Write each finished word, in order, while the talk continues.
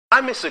I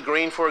miss a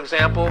green, for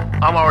example,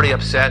 I'm already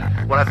upset.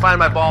 When I find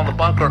my ball in the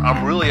bunker,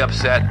 I'm really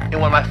upset.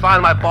 And when I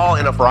find my ball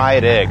in a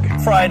fried egg.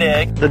 Fried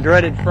egg. The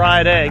dreaded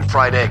fried egg.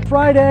 Fried egg.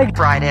 Fried egg.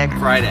 Fried egg.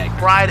 Fried egg.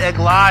 Fried egg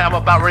lie, I'm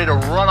about ready to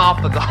run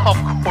off the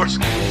golf course.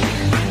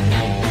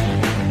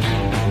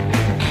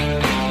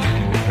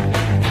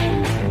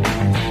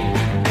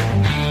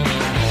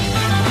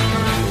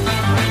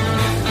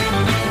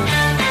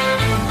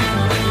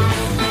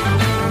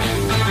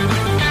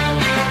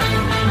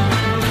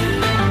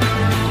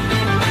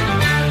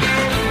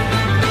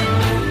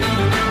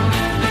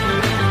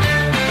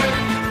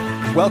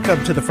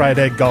 Welcome to the Fried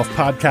Egg Golf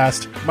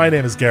Podcast. My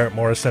name is Garrett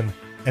Morrison,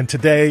 and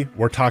today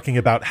we're talking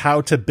about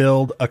how to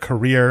build a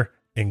career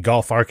in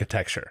golf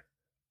architecture.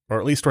 Or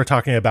at least we're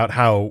talking about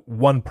how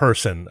one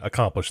person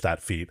accomplished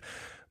that feat.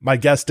 My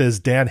guest is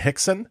Dan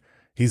Hixson.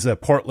 He's a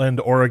Portland,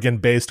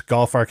 Oregon-based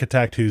golf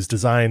architect who's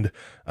designed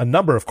a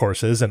number of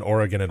courses in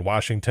Oregon and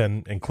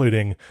Washington,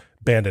 including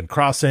Bandon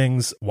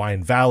Crossings,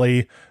 Wine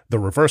Valley, the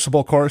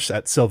reversible course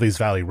at Silvies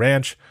Valley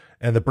Ranch,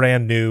 and the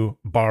brand new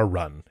Bar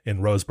Run in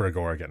Roseburg,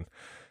 Oregon.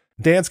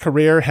 Dan's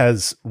career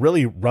has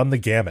really run the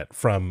gamut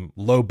from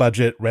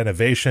low-budget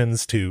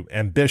renovations to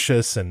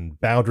ambitious and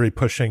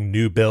boundary-pushing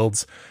new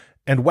builds.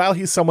 And while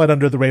he's somewhat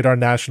under the radar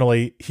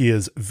nationally, he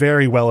is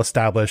very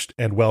well-established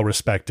and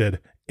well-respected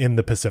in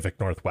the Pacific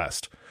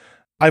Northwest.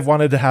 I've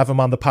wanted to have him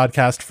on the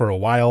podcast for a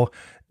while,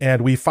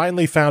 and we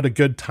finally found a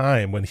good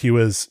time when he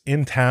was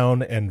in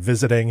town and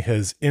visiting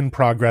his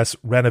in-progress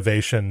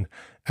renovation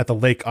at the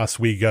Lake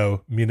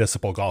Oswego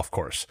Municipal Golf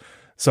Course.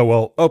 So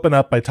we'll open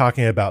up by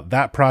talking about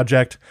that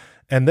project,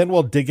 and then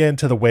we'll dig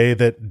into the way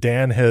that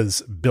Dan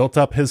has built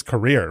up his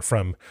career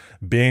from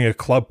being a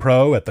club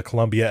pro at the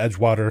Columbia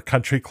Edgewater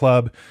Country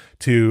Club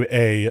to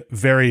a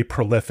very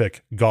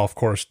prolific golf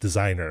course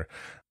designer.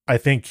 I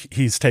think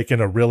he's taken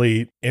a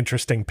really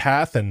interesting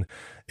path, and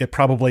it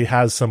probably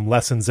has some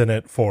lessons in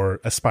it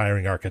for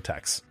aspiring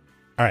architects.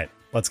 All right,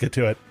 let's get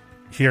to it.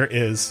 Here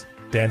is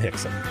Dan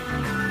Hixson.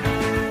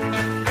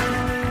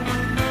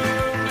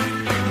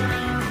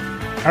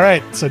 All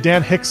right, so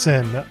Dan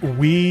Hixson,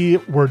 we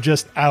were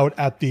just out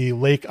at the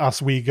Lake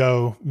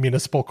Oswego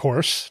Municipal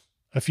Course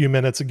a few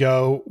minutes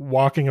ago,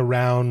 walking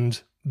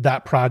around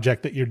that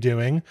project that you're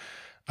doing.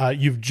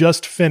 You've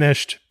just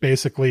finished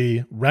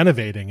basically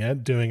renovating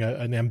it, doing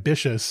an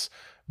ambitious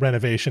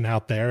renovation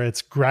out there.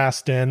 It's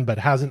grassed in, but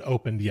hasn't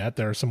opened yet.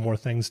 There are some more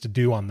things to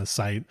do on the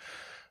site.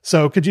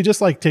 So could you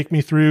just take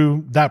me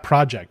through that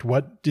project?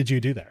 What did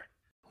you do there?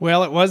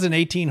 Well, it was an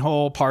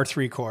 18-hole par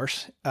 3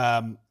 course.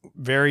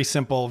 Very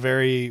simple,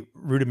 very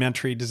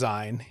rudimentary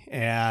design.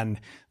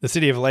 And the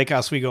city of Lake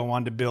Oswego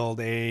wanted to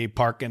build a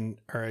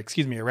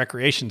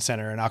recreation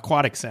center, an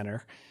aquatic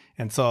center.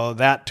 And so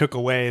that took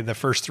away the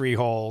first 3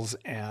 holes.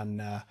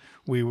 And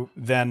we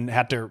then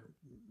had to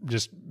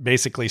just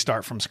basically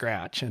start from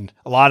scratch. And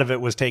a lot of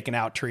it was taking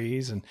out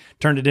trees and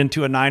turned it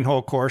into a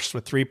 9-hole course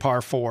with 3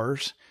 par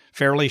 4s,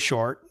 fairly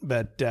short,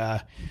 but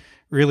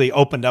really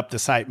opened up the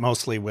site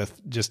mostly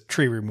with just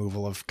tree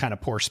removal of kind of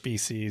poor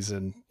species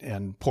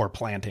and poor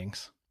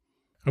plantings.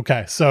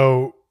 Okay.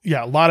 So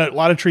yeah, a lot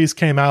of trees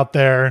came out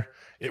there.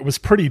 It was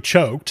pretty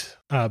choked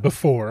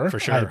before. For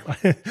sure.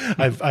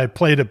 I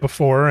played it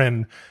before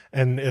and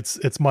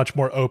it's much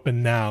more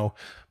open now,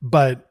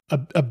 but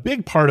a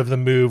big part of the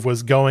move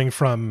was going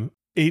from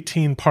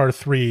 18 par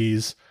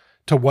 3s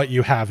to what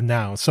you have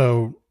now.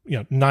 So,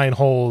 9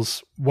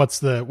 holes, what's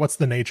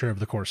the nature of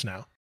the course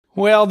now?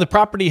 Well, the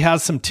property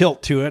has some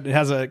tilt to it. It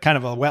has a kind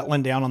of a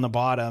wetland down on the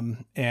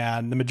bottom,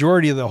 and the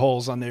majority of the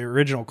holes on the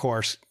original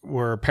course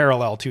were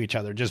parallel to each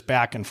other, just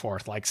back and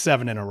forth, like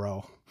 7 in a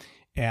row,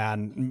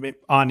 and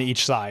on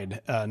each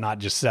side, not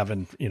just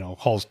 7,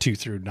 holes 2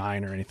 through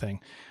 9 or anything.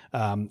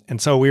 And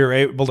so we were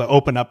able to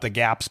open up the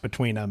gaps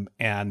between them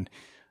and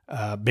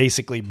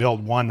basically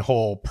build 1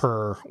 hole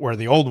per where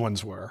the old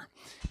ones were.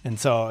 And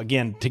so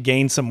again, to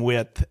gain some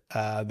width,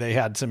 they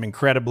had some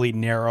incredibly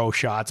narrow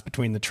shots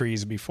between the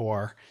trees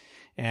before.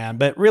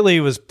 But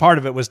really part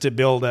of it was to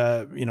build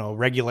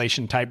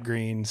regulation type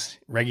greens,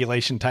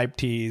 regulation type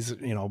tees,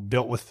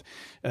 built with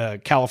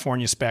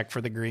California spec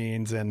for the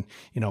greens and,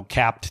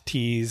 capped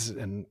tees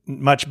and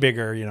much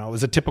bigger. It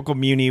was a typical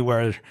muni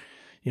where,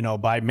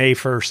 by May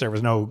 1st, there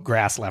was no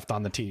grass left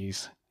on the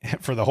tees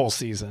for the whole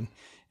season.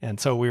 And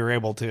so we were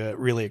able to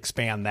really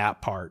expand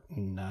that part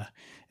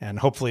and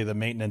hopefully the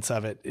maintenance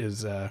of it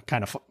is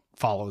kind of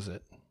follows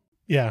it.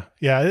 Yeah.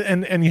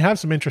 And you have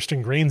some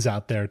interesting greens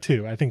out there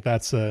too. I think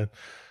that's a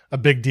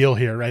big deal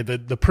here, right?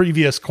 The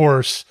previous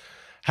course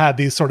had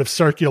these sort of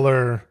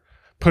circular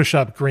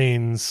push-up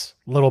greens,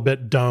 a little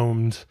bit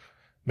domed.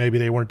 Maybe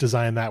they weren't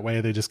designed that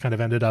way. They just kind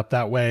of ended up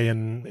that way.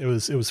 And it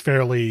was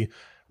fairly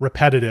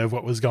repetitive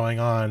what was going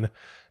on.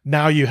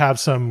 Now you have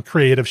some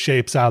creative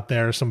shapes out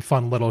there, some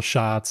fun little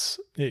shots.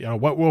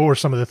 What were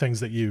some of the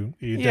things that you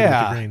did with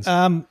the greens?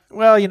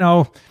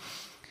 Well,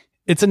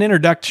 it's an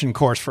introduction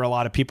course for a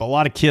lot of people. A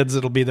lot of kids,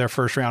 it'll be their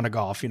first round of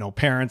golf.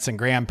 Parents and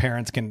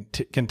grandparents can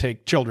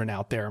take children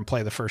out there and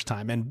play the first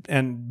time,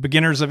 and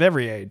beginners of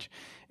every age.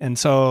 And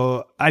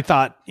so I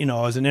thought,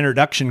 as an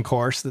introduction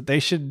course that they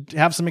should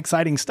have some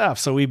exciting stuff.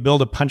 So we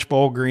build a punch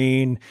bowl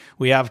green.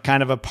 We have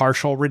kind of a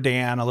partial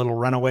redan, a little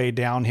runaway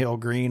downhill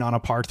green on a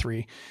par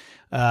 3.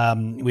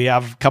 We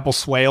have a couple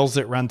swales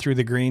that run through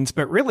the greens,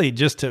 but really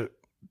just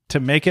to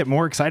make it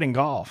more exciting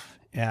golf.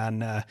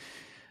 And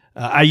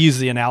I use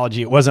the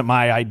analogy, it wasn't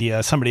my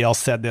idea. Somebody else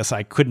said this.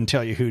 I couldn't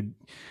tell you who,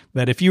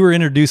 but if you were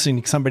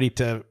introducing somebody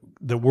to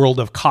the world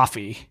of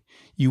coffee,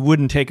 you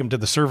wouldn't take them to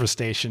the service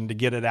station to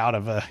get it out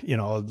of a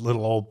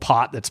little old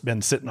pot that's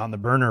been sitting on the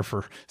burner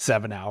for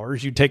 7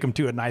 hours. You'd take them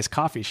to a nice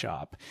coffee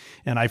shop.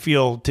 And I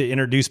feel to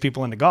introduce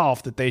people into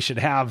golf that they should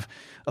have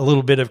a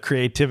little bit of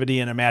creativity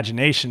and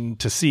imagination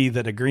to see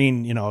that a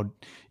green,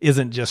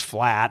 isn't just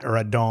flat or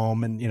a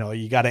dome. And,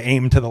 you got to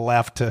aim to the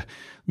left to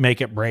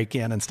make it break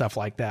in and stuff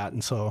like that.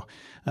 And so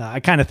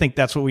I kind of think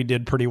that's what we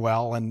did pretty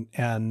well and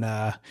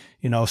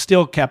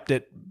still kept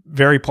it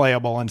very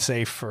playable and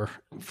safe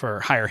for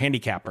higher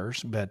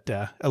handicappers, but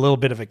a little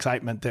bit of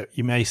excitement that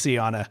you may see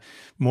on a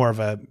more of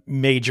a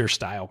major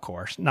style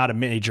course, not a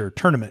major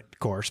tournament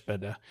course,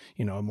 but a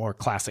more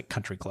classic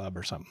country club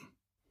or something.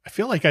 I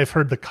feel like I've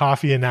heard the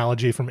coffee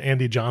analogy from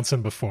Andy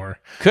Johnson before.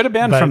 Could have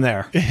been from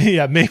there.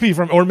 Yeah,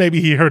 maybe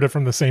he heard it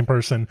from the same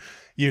person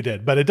you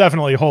did, but it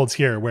definitely holds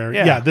here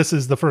where, this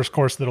is the first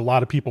course that a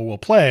lot of people will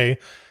play.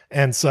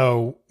 And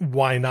so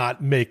why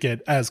not make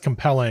it as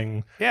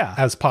compelling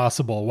as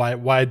possible?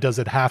 Why does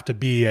it have to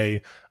be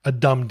a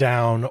dumbed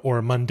down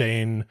or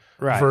mundane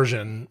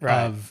version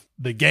of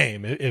the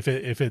game? If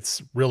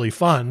it's really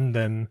fun,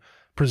 then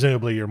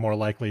presumably you're more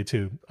likely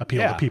to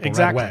appeal to people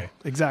right away.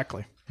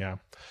 Exactly. Yeah.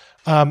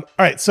 All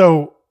right.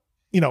 So,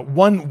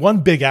 one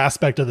big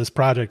aspect of this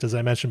project, as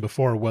I mentioned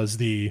before, was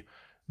the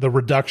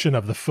reduction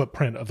of the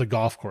footprint of the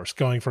golf course,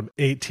 going from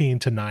 18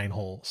 to 9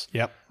 holes.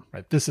 Yep.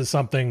 Right. This is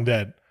something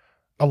that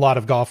a lot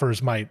of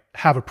golfers might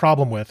have a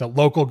problem with. That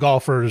local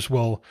golfers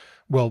will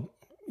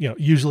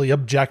usually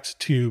object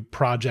to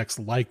projects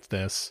like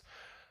this.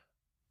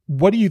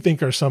 What do you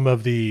think are some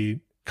of the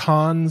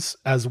cons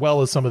as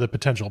well as some of the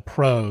potential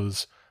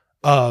pros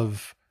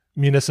of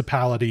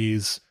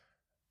municipalities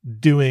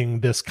doing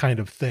this kind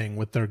of thing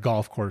with their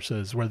golf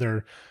courses, where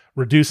they're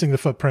reducing the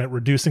footprint,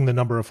 reducing the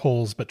number of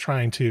holes, but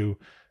trying to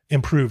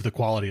improve the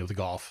quality of the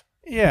golf?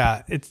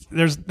 Yeah,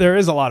 there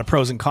is a lot of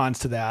pros and cons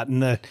to that.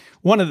 And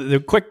one of the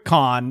quick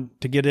con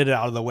to get it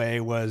out of the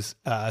way was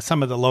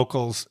some of the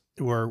locals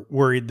were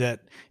worried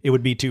that it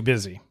would be too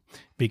busy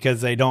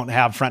because they don't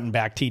have front and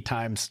back tee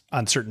times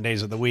on certain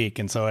days of the week.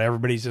 And so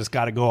everybody's just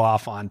got to go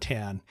off on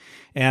 10.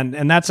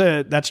 And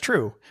that's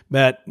true.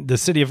 But the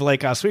city of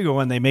Lake Oswego,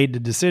 when they made the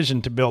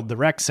decision to build the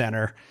rec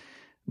center,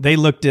 they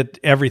looked at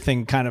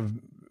everything kind of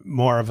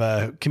more of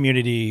a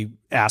community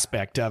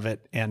aspect of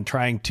it and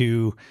trying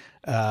to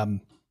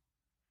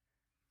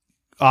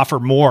offer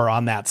more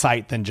on that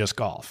site than just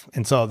golf.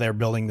 And so they're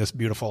building this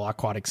beautiful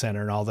aquatic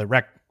center and all the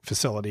rec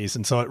facilities.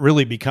 And so it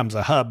really becomes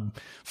a hub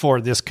for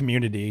this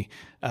community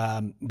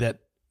that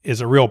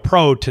is a real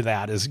pro to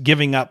that, is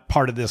giving up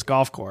part of this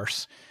golf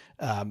course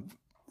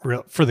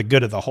for the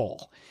good of the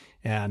whole.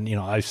 And,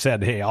 I've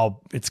said, hey,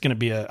 it's going to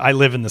be I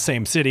live in the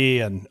same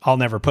city and I'll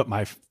never put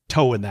my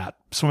toe in that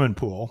swimming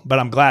pool, but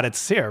I'm glad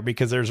it's here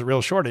because there's a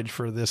real shortage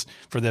for this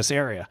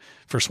area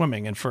for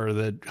swimming and for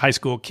the high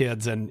school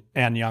kids and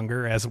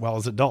younger as well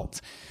as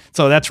adults.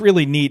 So that's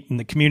really neat in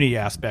the community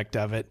aspect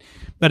of it.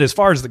 But as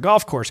far as the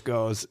golf course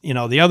goes,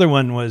 the other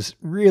one was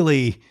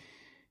really,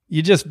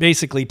 you just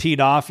basically teed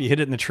off, you hit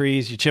it in the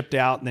trees, you chipped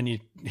out, and then you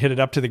hit it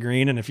up to the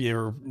green. And if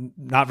you're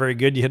not very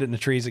good, you hit it in the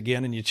trees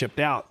again and you chipped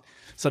out.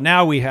 So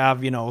now we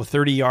have,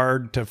 30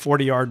 yard to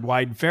 40 yard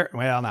wide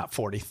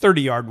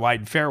 30 yard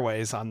wide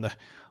fairways on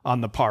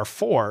the par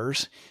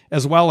 4s,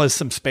 as well as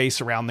some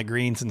space around the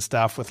greens and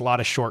stuff with a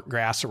lot of short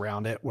grass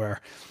around it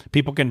where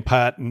people can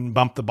putt and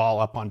bump the ball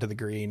up onto the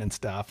green and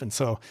stuff. And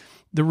so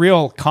the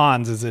real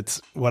cons is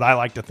it's what I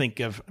like to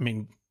think of. I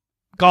mean,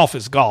 golf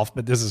is golf,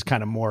 but this is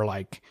kind of more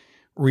like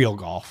real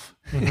golf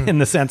in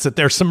the sense that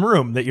there's some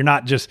room, that you're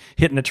not just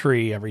hitting a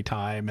tree every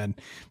time and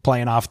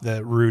playing off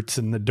the roots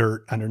and the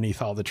dirt underneath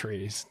all the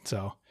trees.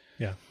 So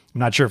yeah, I'm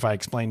not sure if I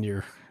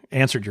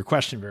answered your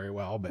question very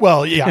well,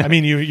 but yeah, I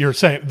mean, you're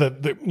saying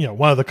that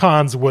one of the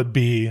cons would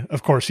be,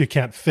 of course, you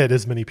can't fit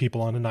as many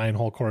people on a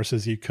 9-hole course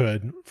as you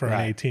could for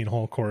an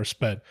 18-hole course,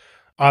 but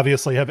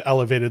obviously have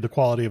elevated the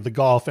quality of the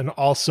golf and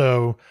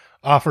also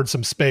offered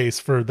some space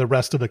for the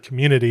rest of the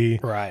community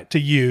to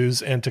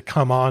use and to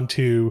come on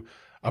to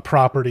a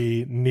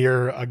property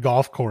near a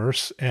golf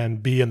course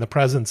and be in the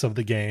presence of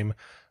the game,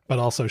 but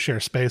also share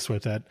space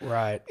with it.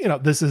 Right.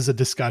 This is a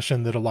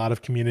discussion that a lot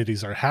of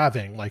communities are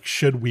having. Like,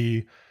 should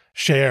we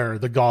share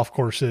the golf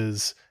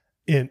courses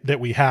that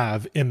we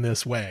have in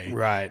this way?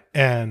 Right.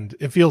 And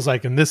it feels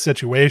like in this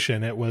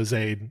situation, it was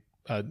a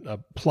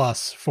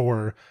plus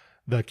for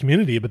the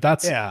community, but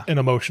that's an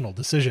emotional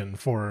decision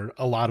for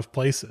a lot of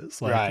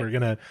places. Like, we're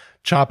going to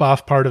chop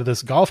off part of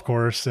this golf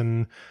course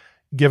and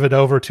give it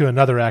over to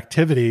another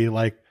activity.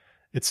 Like,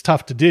 it's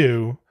tough to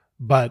do,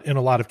 but in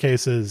a lot of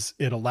cases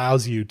it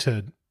allows you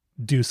to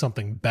do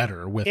something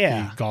better with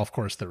the golf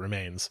course that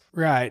remains.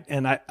 Right.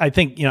 And I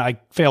think, I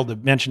failed to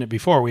mention it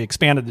before. We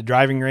expanded the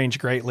driving range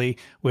greatly,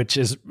 which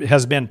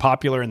has been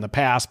popular in the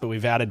past, but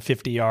we've added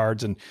 50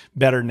 yards and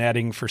better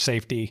netting for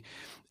safety,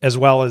 as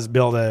well as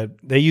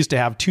they used to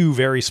have two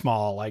very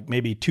small, like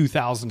maybe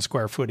 2,000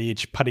 square foot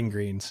each putting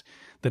greens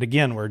that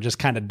again were just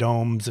kind of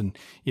domes, and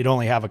you'd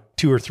only have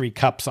 2 or 3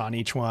 cups on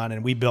each one.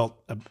 And we built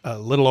a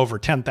little over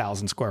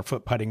 10,000 square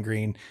foot putting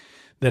green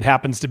that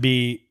happens to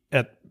be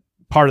at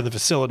part of the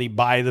facility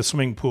by the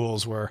swimming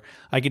pools, where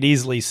I could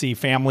easily see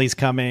families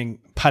coming,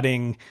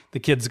 putting, the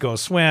kids go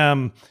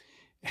swim,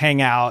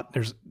 hang out.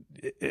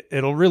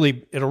 It'll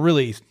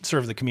really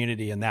serve the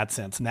community in that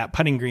sense. And that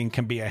putting green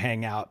can be a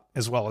hangout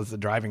as well as the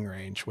driving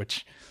range,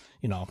 which,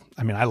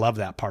 I love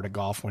that part of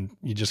golf, when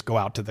you just go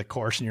out to the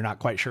course and you're not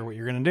quite sure what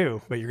you're going to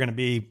do, but you're going to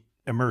be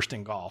immersed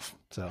in golf.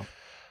 So,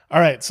 all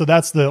right. So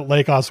that's the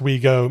Lake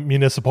Oswego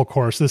municipal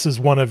course. This is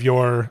one of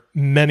your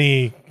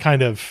many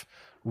kind of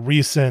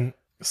recent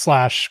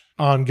 /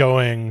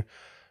 ongoing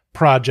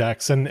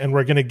projects. And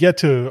we're going to get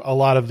to a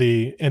lot of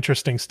the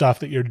interesting stuff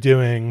that you're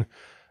doing,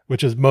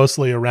 which is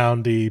mostly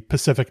around the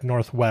Pacific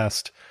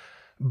Northwest.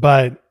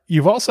 But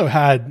you've also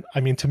had,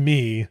 to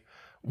me,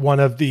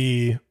 one of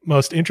the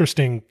most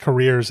interesting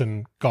careers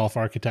in golf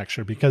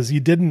architecture, because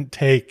you didn't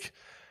take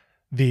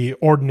the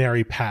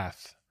ordinary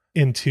path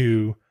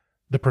into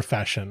the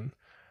profession.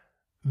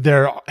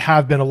 There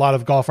have been a lot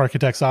of golf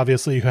architects,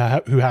 obviously, who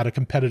had a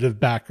competitive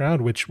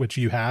background, which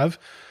you have,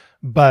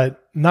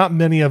 but not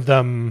many of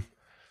them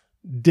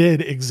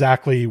did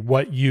exactly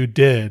what you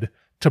did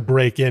to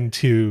break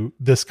into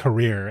this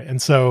career. And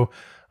so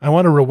I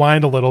want to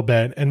rewind a little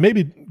bit and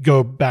maybe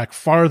go back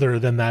farther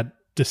than that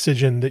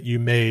decision that you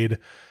made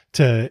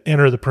to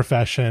enter the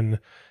profession,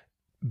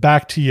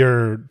 back to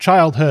your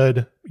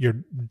childhood. Your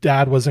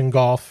dad was in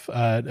golf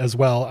as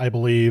well, I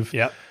believe.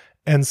 Yep.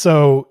 And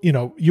so,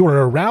 you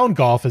were around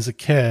golf as a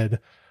kid.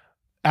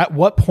 At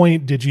what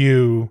point did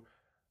you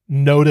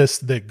notice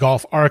that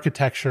golf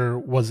architecture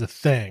was a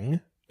thing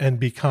and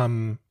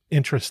become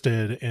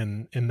interested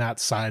in that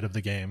side of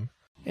the game?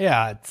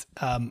 Yeah, it's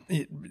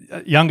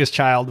youngest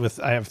child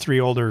I have 3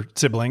 older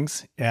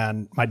siblings,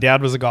 and my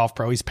dad was a golf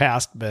pro. He's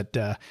passed, but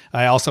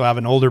I also have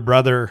an older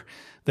brother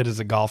that is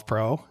a golf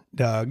pro,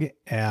 Doug,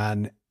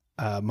 and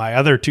my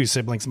other 2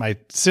 siblings, my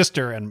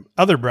sister and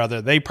other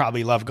brother, they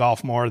probably love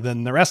golf more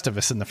than the rest of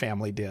us in the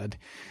family did.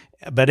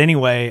 But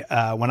anyway,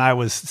 when I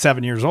was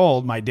 7 years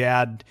old, my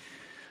dad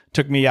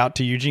took me out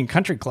to Eugene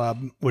Country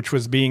Club, which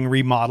was being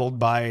remodeled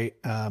by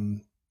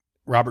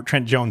Robert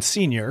Trent Jones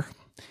Sr.,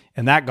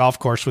 and that golf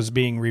course was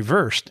being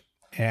reversed.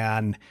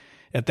 And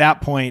at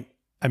that point,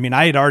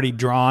 I had already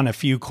drawn a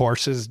few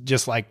courses,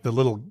 just like the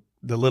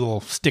little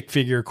stick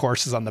figure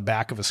courses on the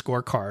back of a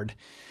scorecard.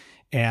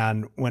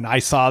 And when I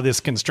saw this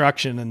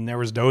construction and there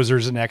was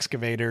dozers and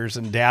excavators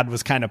and Dad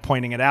was kind of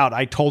pointing it out,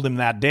 I told him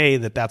that day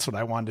that that's what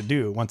I wanted to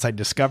do. Once I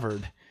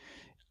discovered,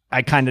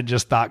 I kind of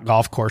just thought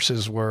golf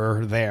courses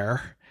were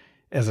there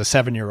as a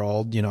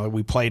 7-year-old.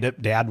 We played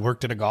it. Dad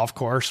worked at a golf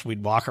course.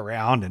 We'd walk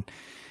around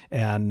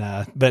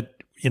but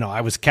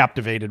I was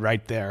captivated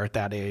right there at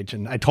that age.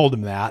 And I told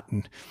him that.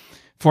 And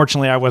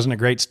fortunately, I wasn't a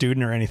great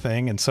student or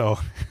anything. And so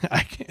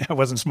I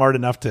wasn't smart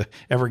enough to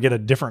ever get a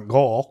different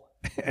goal.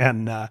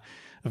 And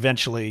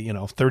eventually,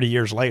 30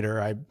 years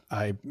later,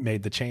 I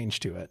made the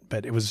change to it.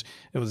 But it was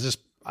just,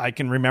 I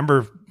can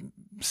remember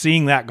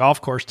seeing that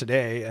golf course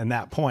today and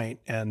that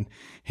point, and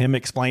him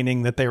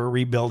explaining that they were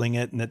rebuilding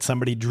it and that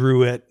somebody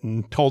drew it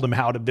and told him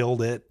how to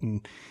build it.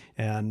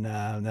 And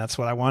that's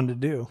what I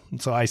wanted to do. And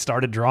so I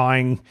started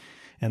drawing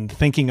and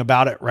thinking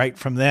about it right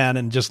from then,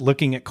 and just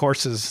looking at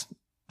courses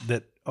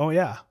that,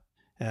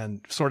 and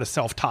sort of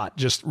self-taught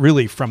just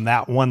really from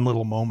that one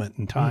little moment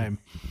in time.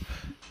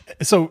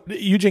 So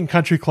Eugene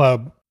Country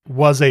Club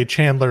was a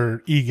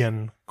Chandler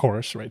Egan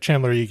course, right?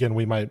 Chandler Egan,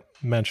 we might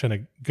mention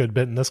a good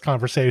bit in this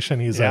conversation.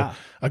 He's a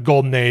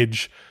golden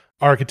age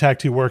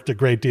architect who worked a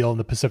great deal in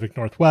the Pacific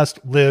Northwest,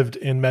 lived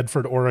in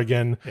Medford,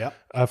 Oregon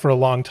for a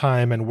long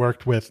time, and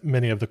worked with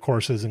many of the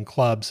courses and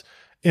clubs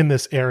in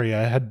this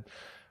area. Had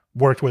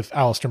worked with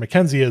Alistair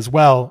McKenzie as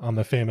well on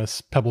the famous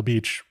Pebble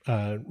Beach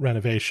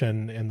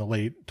renovation in the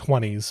late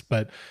 1920s,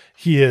 but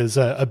he is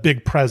a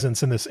big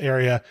presence in this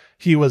area.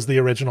 He was the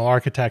original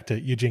architect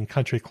at Eugene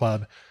Country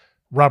Club.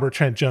 Robert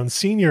Trent Jones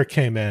Sr.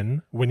 came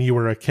in when you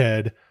were a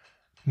kid,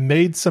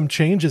 made some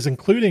changes,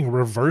 including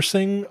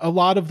reversing a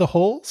lot of the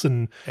holes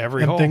and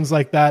things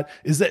like that.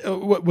 Is that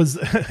what was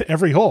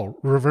every hole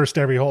reversed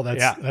every hole?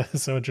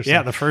 That's so interesting.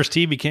 Yeah. The first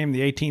tee became the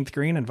 18th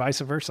green and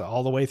vice versa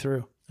all the way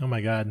through. Oh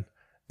my God.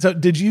 So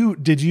do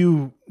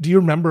you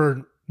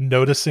remember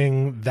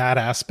noticing that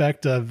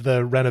aspect of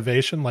the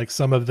renovation? Like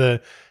some of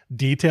the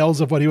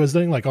details of what he was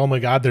doing? Like, oh my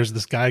God, there's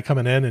this guy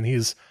coming in and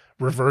he's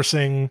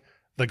reversing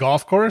the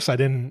golf course. I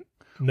didn't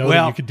know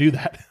that you could do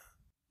that.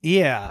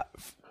 Yeah,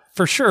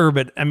 for sure.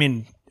 But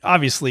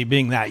obviously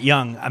being that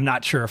young, I'm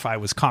not sure if I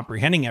was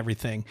comprehending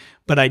everything,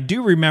 but I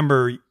do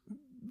remember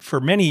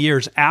for many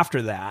years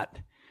after that,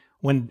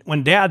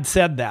 when Dad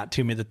said that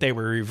to me, that they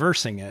were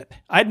reversing it,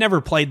 I'd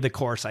never played the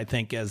course, I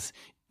think, as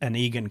an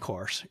Egan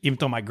course, even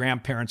though my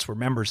grandparents were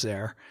members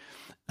there.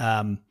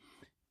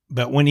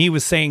 But when he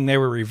was saying they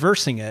were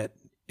reversing it,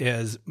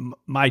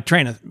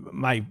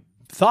 my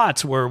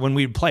thoughts were, when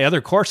we'd play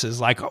other courses,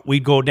 like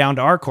we'd go down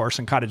to our course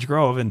in Cottage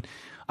Grove, and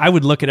I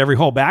would look at every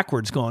hole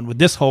backwards going, would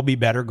this hole be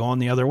better going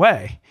the other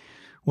way?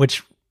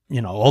 Which,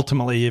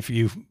 ultimately, if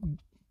you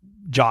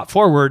jot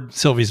forward,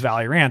 Silvies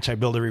Valley Ranch, I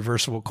built a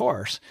reversible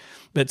course.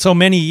 But so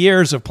many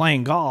years of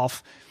playing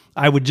golf,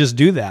 I would just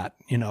do that.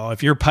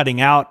 If you're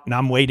putting out and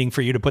I'm waiting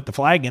for you to put the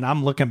flag in,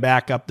 I'm looking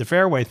back up the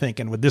fairway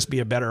thinking, would this be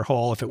a better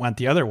hole if it went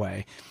the other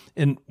way?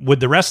 And would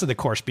the rest of the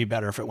course be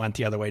better if it went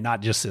the other way,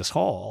 not just this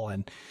hole?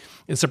 And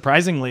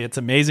surprisingly, it's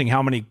amazing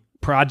how many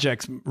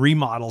projects,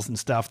 remodels and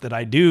stuff that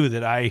I do,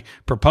 that I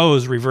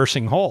propose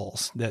reversing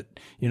holes, that,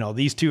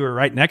 these two are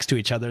right next to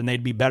each other and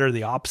they'd be better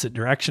the opposite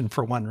direction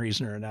for one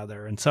reason or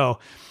another. And so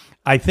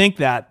I think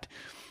that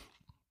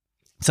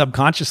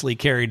subconsciously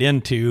carried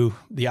into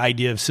the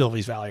idea of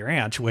Silvies Valley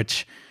Ranch,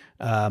 which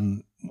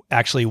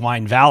actually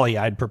Wine Valley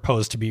I'd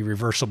proposed to be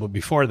reversible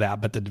before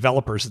that, but the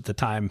developers at the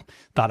time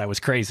thought I was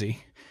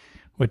crazy,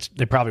 which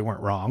they probably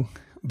weren't wrong.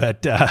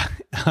 But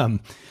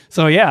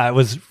so yeah, it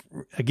was,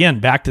 again,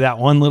 back to that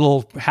one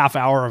little half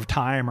hour of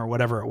time or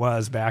whatever it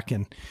was back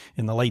in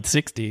the late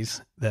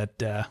 60s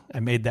that I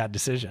made that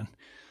decision.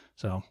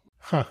 So,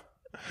 All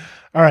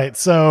right.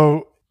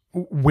 So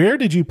where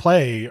did you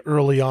play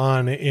early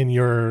on in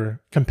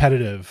your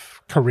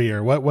competitive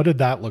career? What did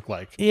that look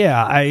like?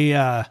 Yeah,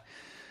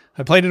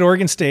 I played at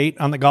Oregon State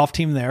on the golf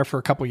team there for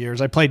a couple of years.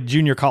 I played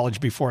junior college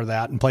before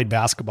that and played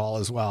basketball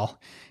as well.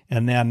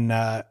 And then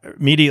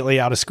immediately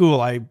out of school,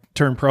 I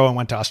turned pro and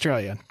went to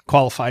Australia,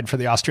 qualified for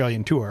the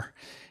Australian tour.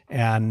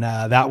 And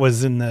that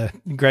was in the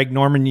Greg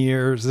Norman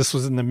years. This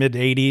was in the mid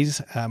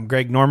 80s.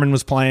 Greg Norman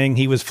was playing.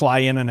 He was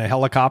flying in a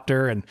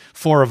helicopter, and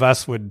four of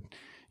us would,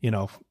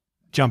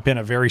 jump in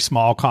a very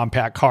small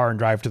compact car and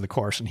drive to the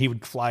course, and he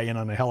would fly in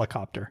on a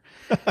helicopter.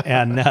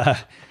 And,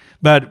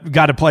 but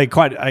got to play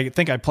I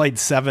think I played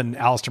 7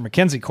 Alistair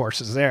McKenzie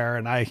courses there.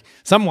 And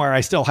somewhere I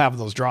still have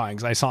those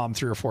drawings. I saw him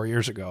 3 or 4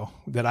 years ago,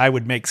 that I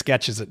would make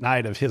sketches at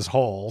night of his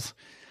holes.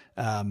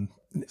 Some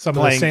of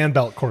the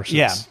Sandbelt courses.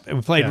 Yeah.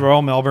 We played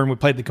Royal Melbourne. We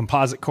played the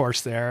composite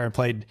course there. I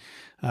played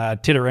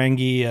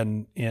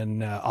Titirangi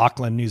in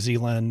Auckland, New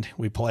Zealand.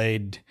 We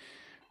played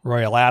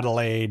Royal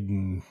Adelaide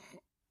and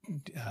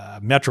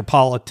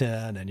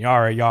Metropolitan and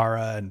Yara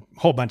Yara and a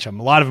whole bunch of them.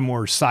 A lot of them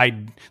were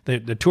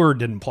the tour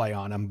didn't play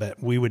on them,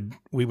 but we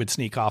would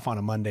sneak off on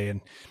a Monday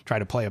and try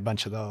to play a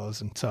bunch of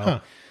those. And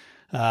so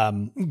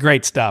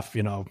great stuff.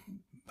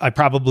 I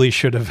probably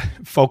should have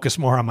focused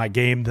more on my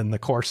game than the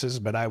courses,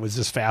 but I was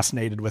just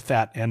fascinated with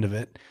that end of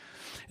it.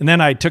 And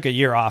then I took a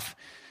year off,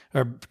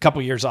 or a couple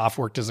of years off,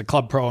 worked as a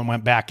club pro, and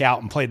went back out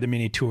and played the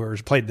mini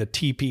tours, played the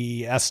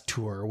TPS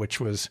tour, which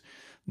was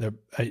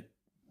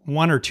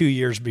 1 or 2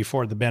 years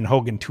before the Ben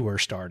Hogan tour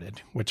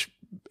started, which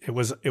it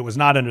was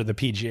not under the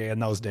PGA in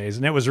those days.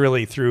 And it was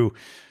really through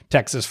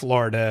Texas,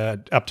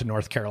 Florida, up to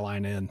North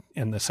Carolina and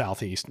in the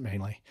Southeast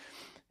mainly.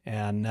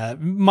 And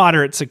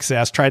moderate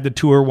success. Tried the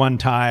tour one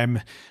time,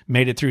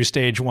 made it through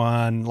stage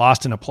 1,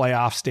 lost in a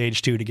playoff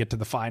stage 2 to get to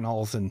the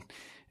finals, and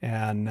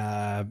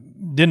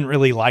didn't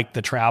really like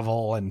the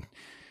travel, and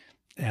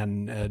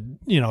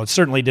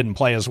certainly didn't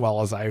play as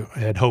well as I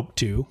had hoped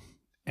to,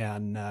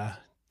 and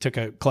took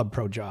a club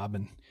pro job,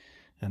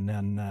 and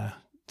then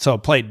so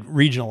played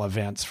regional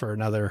events for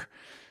another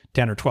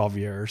 10 or 12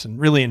 years and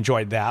really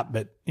enjoyed that.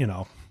 But,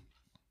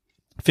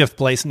 5th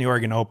place in the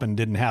Oregon Open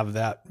didn't have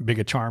that big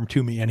a charm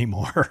to me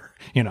anymore,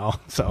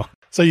 so.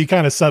 So you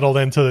kind of settled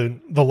into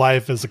the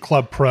life as a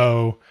club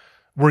pro.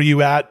 Were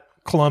you at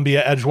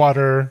Columbia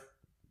Edgewater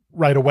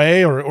right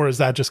away, or is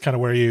that just kind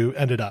of where you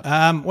ended up?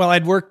 Well,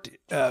 I'd worked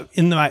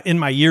in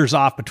my years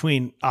off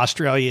between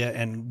Australia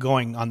and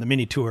going on the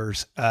mini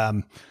tours.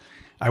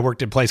 I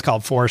worked at a place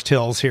called Forest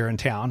Hills here in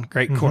town.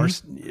 Great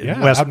course,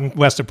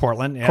 west of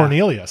Portland. Yeah.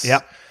 Cornelius.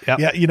 Yep.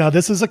 Yeah,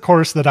 this is a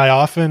course that I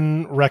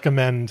often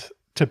recommend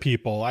to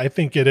people. I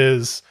think it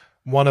is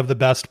one of the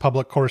best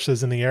public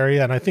courses in the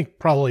area, and I think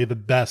probably the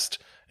best,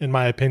 in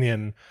my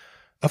opinion,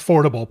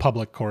 affordable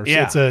public course.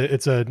 Yeah.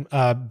 It's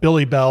a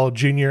Billy Bell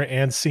junior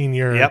and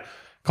senior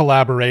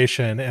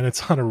collaboration, and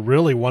it's on a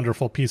really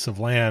wonderful piece of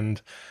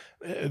land.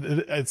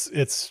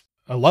 It's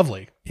a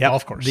lovely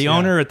golf course. The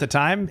owner at the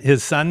time,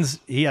 his sons,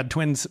 he had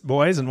twins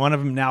boys, and one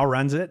of them now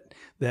runs it.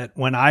 That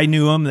when I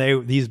knew them,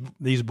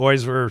 these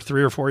boys were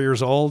 3 or 4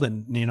 years old,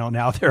 and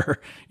now they're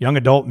young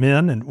adult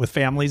men and with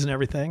families and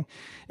everything.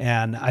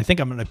 And I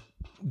think I'm going to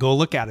go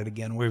look at it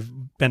again. We've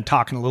been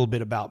talking a little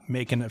bit about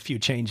making a few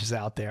changes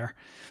out there.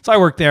 So I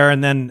worked there,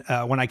 and then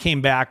when I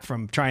came back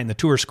from trying the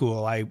tour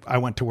school, I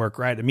went to work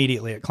right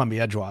immediately at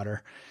Columbia Edgewater.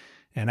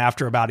 And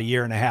after about a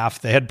year and a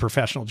half, the head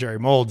professional Jerry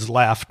Molds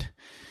left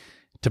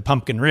to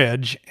Pumpkin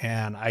Ridge,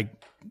 and I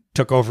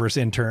took over as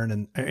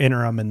interim,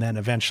 and then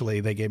eventually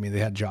they gave me the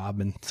head job.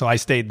 And so I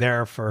stayed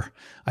there for,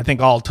 I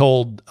think all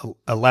told,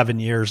 11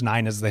 years,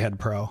 9 as the head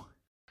pro.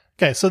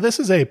 Okay, so this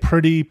is a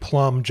pretty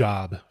plum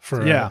job for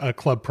a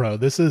club pro.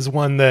 This is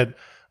one that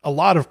a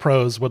lot of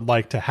pros would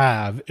like to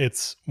have.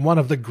 It's one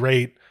of the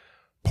great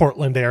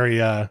Portland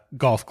area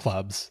golf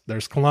clubs.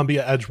 There's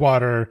Columbia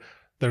Edgewater,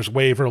 there's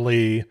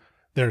Waverly,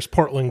 there's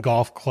Portland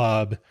Golf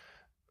Club.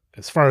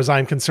 As far as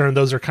I'm concerned,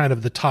 those are kind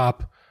of the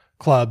top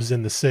clubs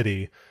in the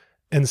city.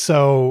 And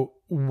so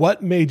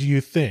what made you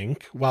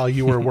think while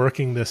you were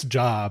working this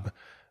job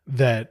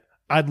that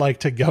I'd like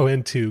to go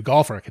into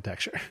golf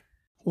architecture?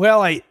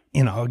 Well,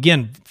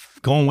 again,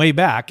 going way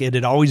back, it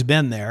had always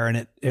been there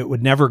and it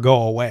would never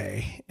go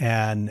away.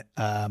 And,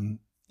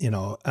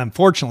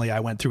 unfortunately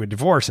I went through a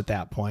divorce at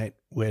that point,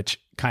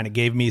 which kind of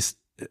gave me,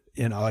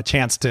 a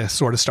chance to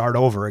sort of start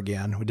over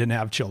again. We didn't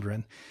have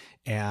children.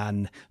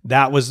 And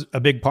that was a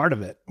big part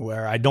of it,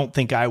 where I don't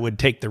think I would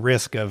take the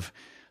risk of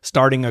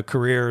starting a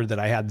career that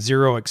I had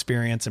zero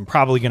experience and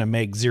probably going to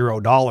make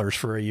 $0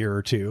 for a year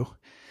or two.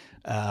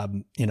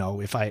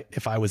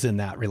 If I was in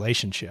that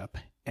relationship.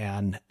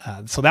 And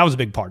so that was a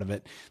big part of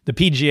it. The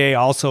PGA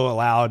also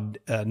allowed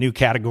a new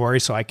category,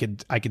 so I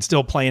could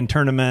still play in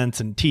tournaments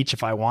and teach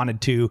if I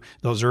wanted to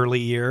those early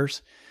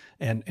years,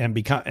 and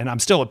I'm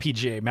still a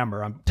PGA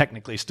member. I'm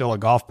technically still a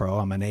golf pro.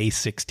 I'm an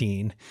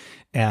A16,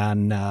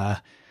 and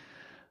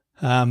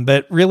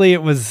but really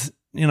it was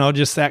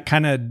just that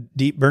kind of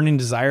deep burning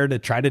desire to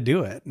try to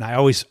do it. And I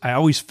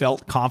always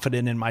felt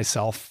confident in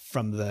myself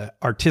from the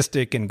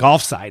artistic and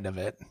golf side of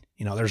it.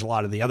 There's a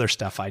lot of the other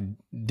stuff I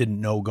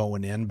didn't know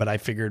going in, but I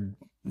figured,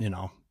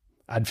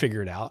 I'd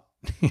figure it out.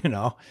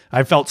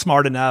 I felt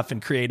smart enough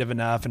and creative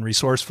enough and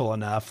resourceful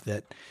enough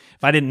that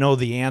if I didn't know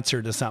the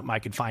answer to something, I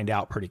could find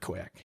out pretty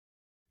quick.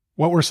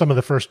 What were some of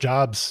the first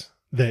jobs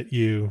that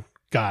you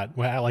got?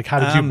 Well, like how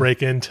did you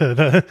break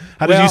into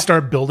how did you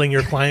start building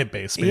your client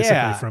base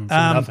basically from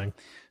nothing?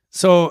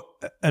 So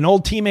an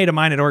old teammate of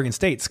mine at Oregon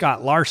State,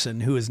 Scott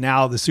Larson, who is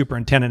now the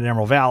superintendent in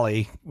Emerald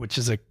Valley, which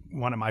is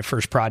one of my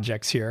first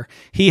projects here,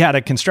 he had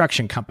a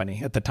construction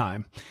company at the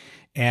time.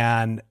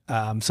 And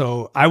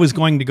so I was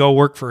going to go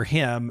work for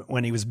him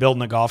when he was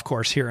building a golf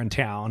course here in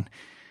town.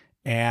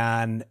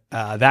 And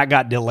that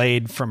got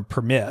delayed from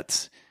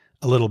permits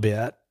a little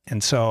bit.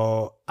 And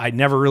so I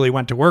never really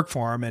went to work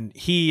for him. And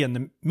he, in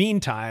the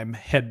meantime,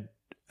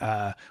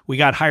 we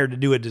got hired to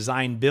do a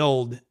design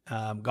build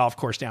golf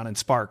course down in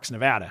Sparks,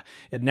 Nevada.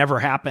 It never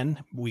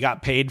happened. We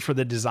got paid for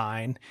the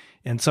design.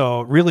 And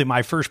so really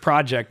my first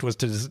project was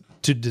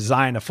to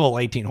design a full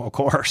 18-hole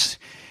course.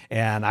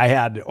 And I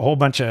had a whole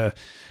bunch of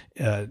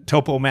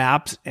topo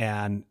maps,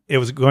 and it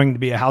was going to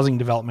be a housing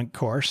development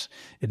course.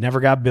 It never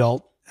got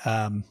built.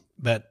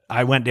 But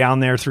I went down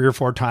there 3 or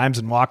 4 times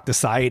and walked the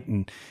site,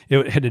 and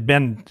it had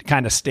been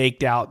kind of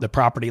staked out, the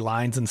property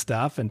lines and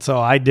stuff. And so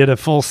I did a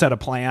full set of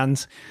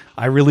plans.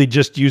 I really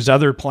just used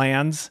other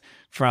plans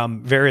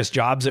from various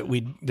jobs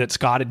that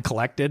Scott had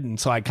collected. And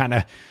so I kind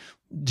of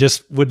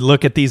just would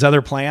look at these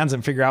other plans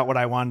and figure out what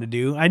I wanted to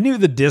do. I knew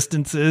the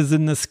distances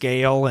and the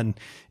scale and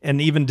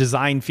even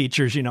design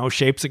features,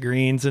 shapes of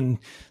greens and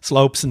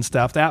slopes and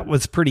stuff. That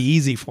was pretty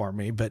easy for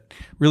me, but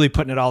really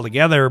putting it all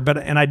together.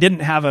 And I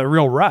didn't have a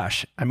real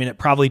rush. I mean, it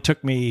probably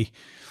took me,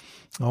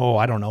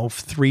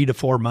 3 to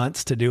 4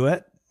 months to do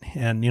it.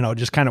 And,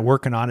 just kind of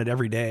working on it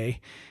every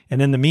day.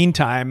 And in the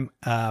meantime,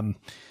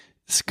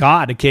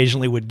 Scott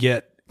occasionally would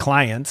get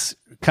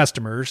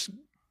customers,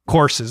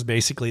 courses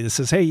basically that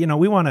says, hey,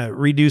 we want to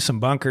redo some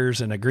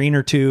bunkers and a green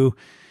or two.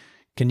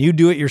 Can you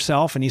do it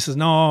yourself? And he says,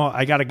 no,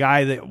 I got a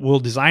guy that will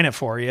design it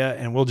for you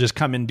and we'll just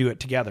come and do it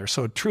together.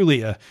 So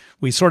truly,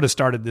 we sort of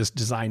started this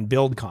design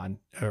build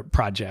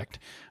project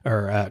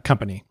or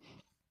company.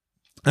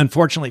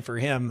 Unfortunately for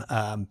him,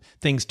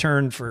 things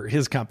turned for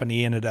his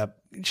company, ended up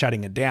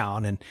shutting it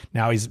down. And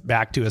now he's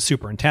back to a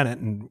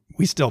superintendent, and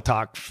we still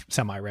talk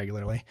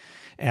semi-regularly.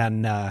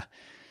 And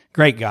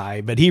great guy,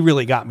 but he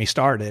really got me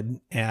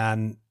started.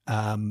 And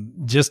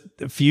just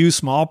a few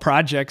small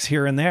projects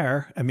here and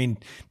there. I mean,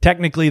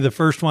 technically the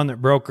first one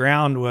that broke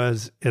ground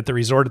was at the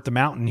resort at the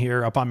mountain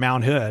here up on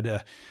Mount Hood,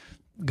 a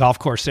golf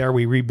course there.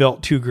 We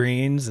rebuilt 2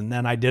 greens, and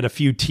then I did a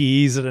few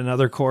tees at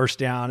another course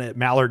down at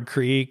Mallard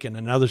Creek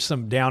and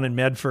some down in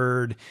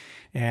Medford.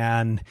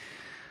 And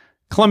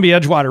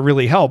Columbia Edgewater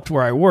really helped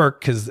where I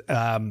work because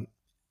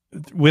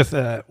with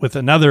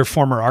another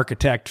former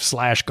architect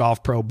 /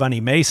 golf pro,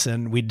 Bunny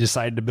Mason, we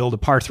decided to build a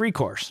par 3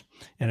 course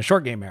in a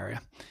short game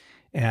area.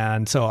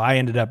 And so I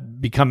ended up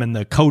becoming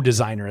the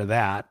co-designer of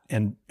that,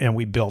 and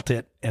we built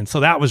it. And so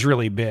that was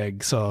really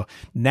big. So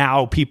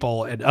now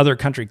people at other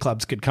country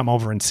clubs could come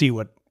over and see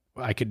what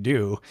I could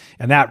do.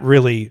 And that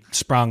really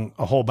sprung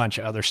a whole bunch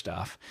of other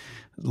stuff.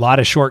 A lot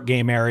of short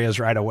game areas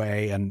right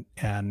away. And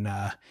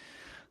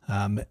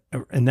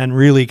then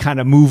really kind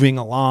of moving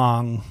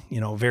along,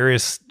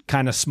 various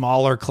kind of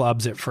smaller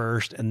clubs at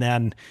first. And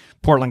then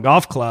Portland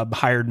Golf Club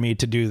hired me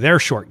to do their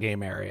short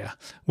game area,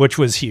 which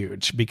was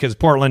huge because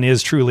Portland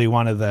is truly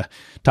one of the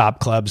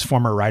top clubs,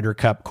 former Ryder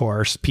Cup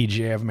course,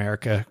 PGA of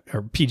America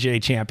or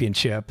PGA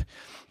Championship.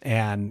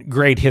 and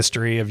great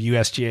history of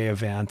USGA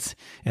events.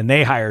 And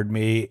they hired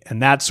me.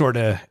 And that sort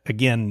of,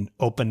 again,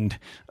 opened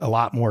a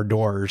lot more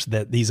doors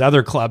that these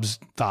other clubs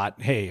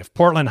thought, hey, if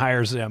Portland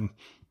hires them,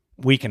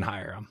 we can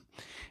hire them.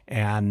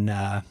 And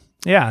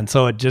and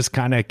so it just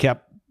kind of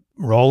kept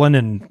rolling.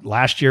 And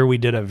last year we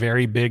did a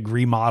very big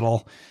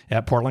remodel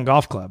at Portland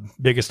Golf Club,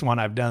 biggest one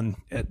I've done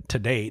to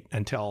date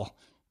until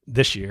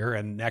this year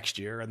and next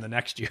year and the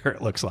next year,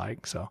 it looks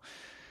like. So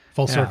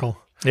full circle.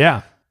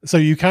 Yeah. So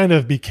you kind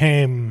of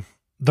became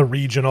the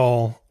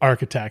regional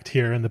architect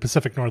here in the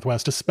Pacific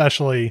Northwest,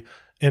 especially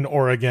in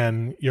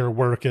Oregon. Your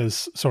work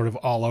is sort of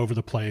all over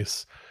the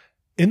place.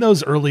 In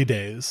those early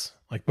days,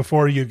 like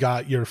before you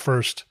got your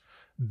first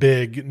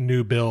big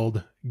new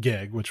build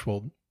gig, which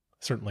we'll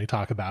certainly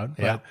talk about,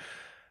 but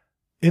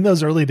in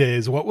those early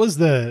days, what was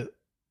the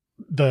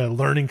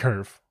learning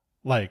curve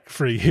like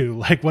for you?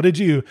 Like, what did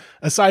you,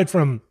 aside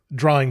from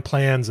drawing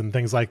plans and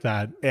things like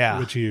that,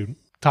 which you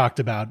talked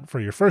about for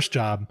your first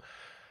job,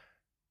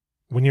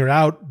 when you're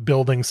out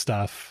building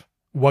stuff,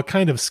 what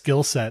kind of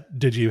skill set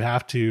did you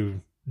have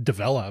to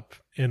develop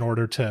in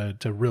order to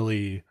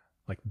really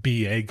like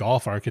be a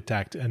golf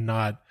architect and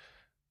not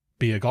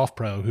be a golf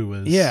pro who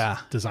was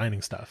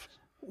designing stuff?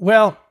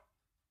 Well,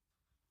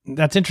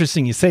 that's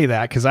interesting you say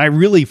that, because I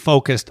really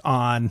focused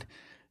on,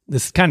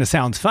 this kind of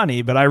sounds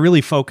funny, but I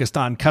really focused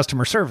on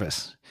customer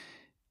service.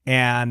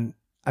 And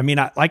I mean,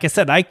 like I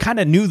said, I kind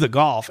of knew the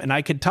golf and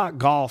I could talk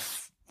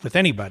golf with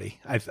anybody.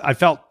 I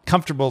felt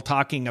comfortable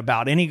talking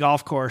about any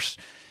golf course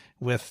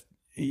with,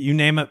 you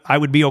name it, I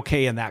would be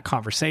okay in that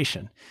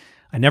conversation.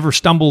 I never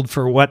stumbled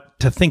for what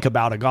to think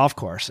about a golf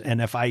course.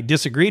 And if I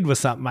disagreed with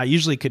something, I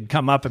usually could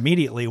come up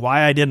immediately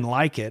why I didn't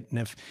like it.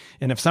 And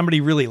if somebody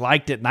really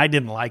liked it and I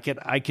didn't like it,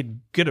 I could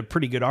get a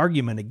pretty good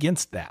argument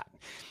against that.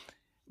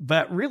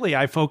 But really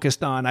I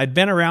focused on, I'd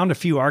been around a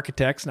few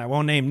architects, and I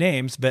won't name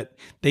names, but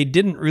they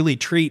didn't really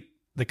treat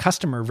the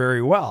customer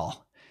very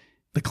well.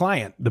 The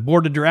client, the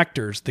board of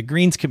directors, the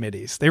greens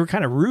committees, they were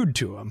kind of rude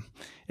to them.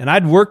 And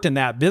I'd worked in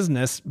that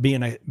business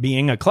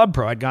being a club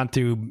pro. I'd gone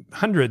through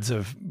hundreds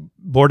of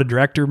board of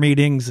director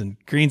meetings and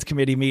greens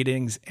committee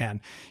meetings. And,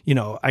 you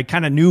know, I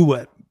kind of knew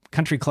what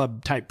country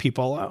club type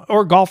people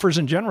or golfers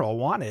in general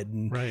wanted.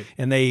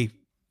 And they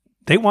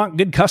want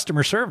good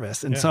customer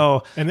service. And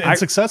so, and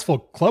successful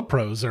club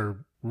pros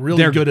are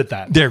really good at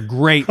that. They're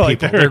great people. Like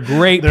they're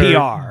great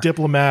PR.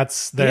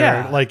 Diplomats.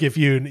 They're like, if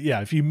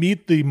you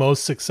meet the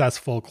most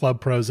successful club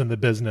pros in the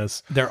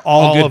business, they're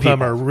all good of people.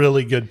 them are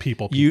really good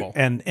people.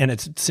 And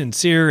it's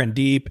sincere and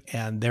deep,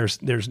 and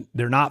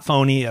they're not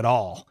phony at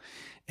all.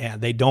 And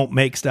they don't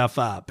make stuff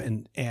up,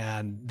 and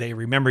they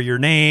remember your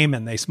name,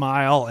 and they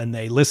smile, and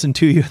they listen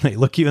to you, and they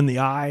look you in the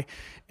eye.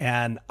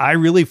 And I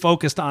really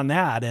focused on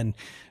that,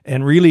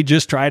 and really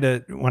just try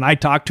to, when I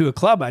talk to a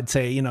club, I'd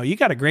say, you know, you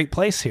got a great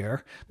place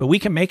here, but we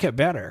can make it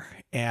better.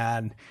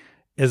 And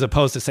as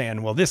opposed to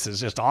saying, well, this is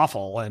just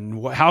awful,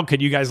 and how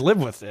could you guys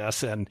live with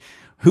this? And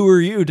who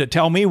are you to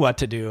tell me what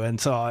to do?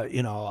 And so,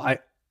 you know,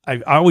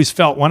 I always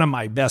felt one of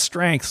my best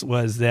strengths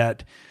was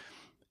that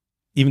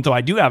even though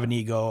I do have an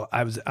ego,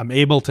 I'm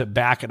able to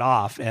back it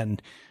off. And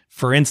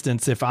for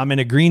instance, if I'm in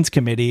a greens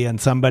committee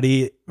and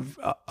somebody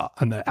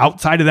on the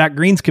outside of that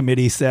greens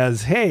committee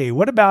says, hey,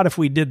 what about if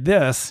we did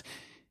this?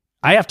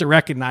 I have to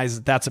recognize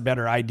that that's a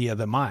better idea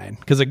than mine,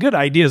 because a good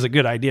idea is a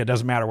good idea. It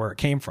doesn't matter where it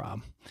came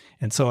from.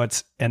 And so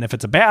and if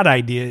it's a bad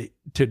idea,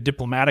 to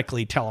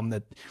diplomatically tell them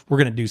that we're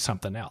going to do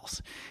something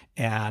else.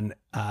 And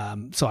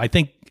so I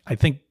think,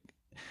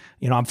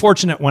 you know, I'm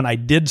fortunate when I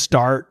did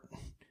start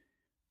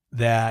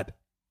that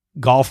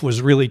golf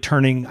was really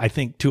turning, I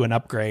think, to an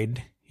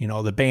upgrade. You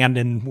know, the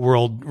Bandon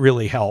world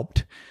really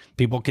helped.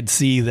 People could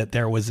see that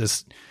there was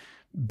this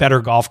better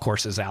golf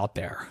courses out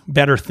there,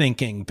 better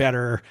thinking,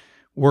 better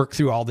work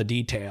through all the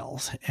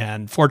details.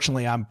 And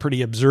fortunately, I'm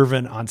pretty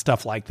observant on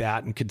stuff like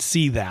that and could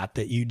see that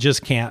you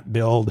just can't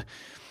build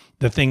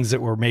the things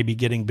that were maybe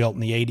getting built in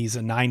the 80s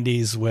and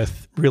 90s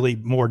with really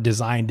more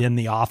designed in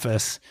the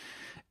office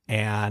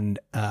and,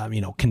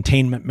 you know,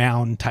 containment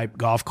mound type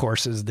golf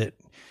courses that,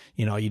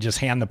 you know, you just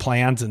hand the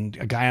plans and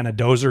a guy on a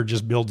dozer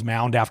just builds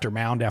mound after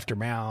mound after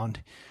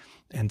mound.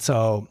 And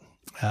so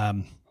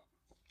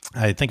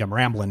I think I'm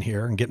rambling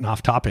here and getting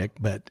off topic,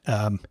 but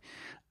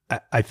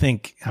I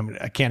think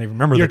I can't even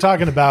remember. You're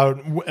talking about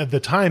the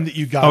time that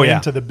you got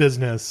into the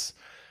business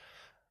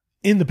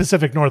in the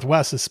Pacific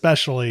Northwest,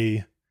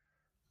 especially.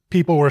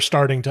 People were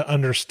starting to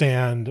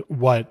understand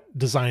what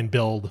design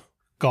build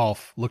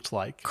golf looked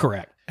like.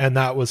 Correct. And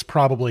that was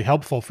probably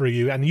helpful for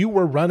you. And you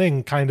were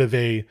running kind of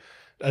a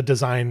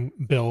design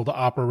build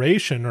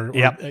operation, or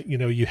you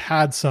know, you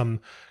had some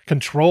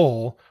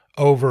control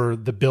over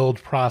the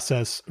build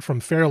process from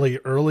fairly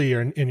early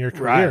in your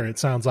career, it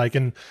sounds like.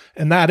 And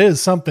that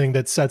is something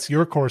that sets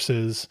your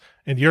courses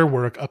and your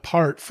work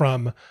apart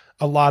from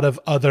a lot of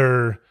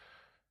other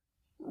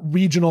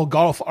regional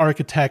golf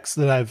architects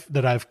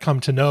that I've come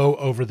to know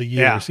over the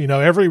years. You know,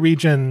 every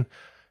region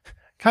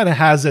kind of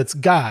has its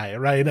guy,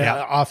 right?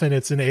 Yeah. Often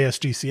it's an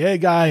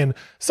ASGCA guy, and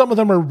some of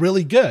them are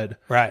really good.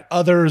 Right.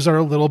 Others are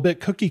a little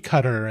bit cookie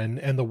cutter,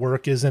 and the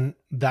work isn't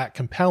that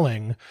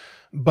compelling.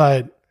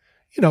 But,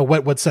 you know,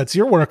 what sets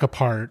your work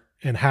apart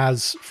and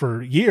has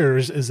for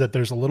years is that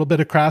there's a little bit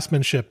of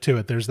craftsmanship to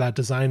it. There's that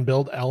design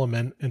build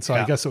element. And so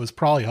I guess it was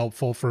probably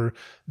helpful for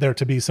there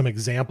to be some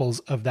examples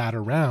of that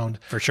around.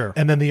 For sure.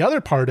 And then the other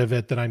part of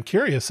it that I'm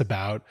curious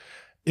about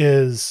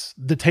is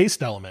the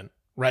taste element,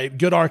 right?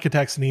 Good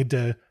architects need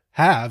to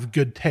have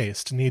good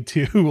taste, need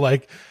to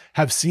like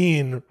have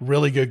seen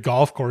really good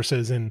golf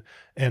courses and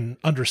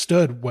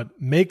understood what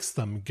makes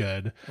them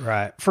good.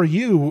 Right. For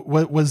you,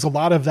 what was a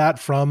lot of that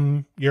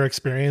from your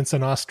experience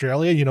in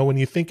Australia? You know, when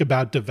you think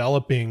about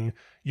developing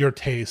your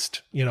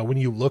taste, you know, when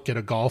you look at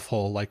a golf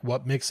hole, like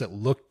what makes it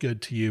look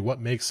good to you? What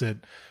makes it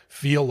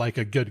feel like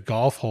a good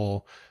golf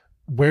hole?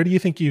 Where do you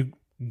think you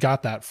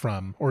got that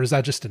from? Or is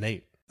that just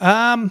innate?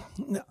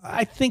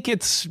 I think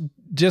it's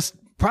just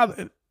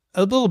probably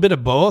a little bit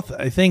of both.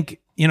 I think,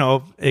 you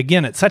know,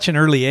 again, at such an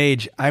early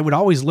age, I would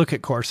always look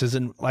at courses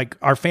and like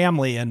our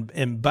family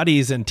and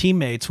buddies and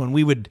teammates, when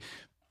we'd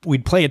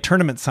play a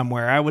tournament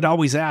somewhere, I would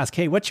always ask,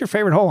 hey, what's your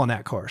favorite hole on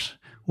that course?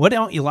 What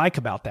don't you like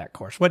about that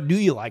course? What do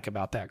you like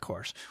about that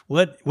course?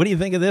 What do you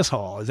think of this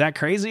hole? Is that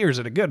crazy or is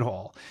it a good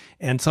hole?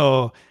 And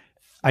so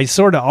I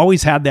sort of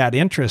always had that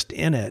interest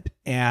in it.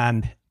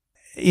 And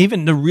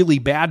even the really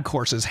bad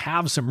courses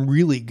have some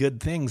really good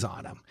things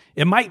on them.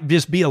 It might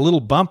just be a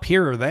little bump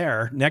here or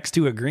there next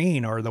to a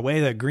green, or the way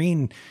the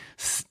green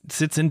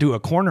sits into a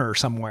corner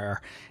somewhere.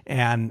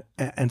 And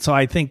so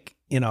I think,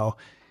 you know,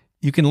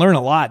 you can learn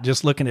a lot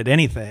just looking at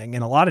anything.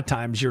 And a lot of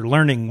times you're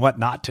learning what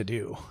not to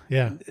do.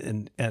 Yeah.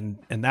 And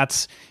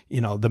that's, you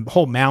know, the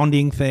whole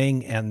mounding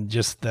thing and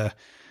just the,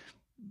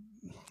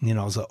 you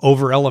know, the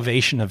over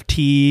elevation of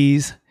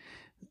tees,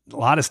 a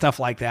lot of stuff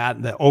like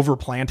that. The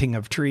overplanting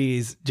of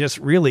trees just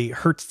really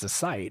hurts the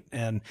site.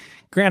 And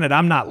granted,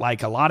 I'm not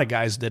like a lot of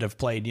guys that have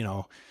played, you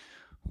know,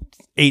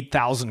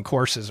 8,000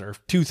 courses or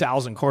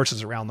 2,000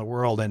 courses around the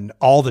world and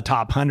all the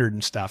top 100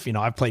 and stuff. You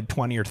know, I've played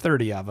 20 or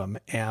 30 of them.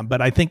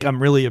 But I think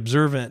I'm really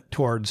observant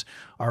towards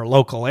our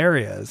local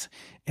areas.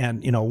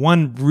 And, you know,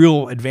 one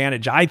real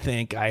advantage I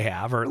think I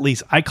have, or at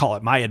least I call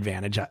it my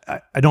advantage.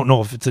 I don't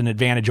know if it's an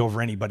advantage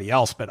over anybody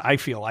else, but I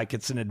feel like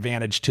it's an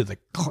advantage to the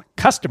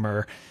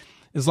customer.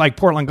 Is like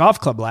Portland Golf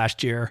Club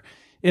last year.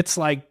 It's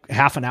like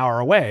half an hour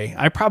away.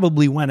 I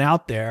probably went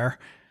out there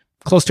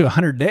close to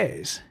 100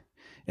 days.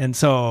 And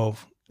so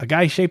a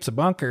guy shapes a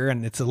bunker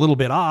and it's a little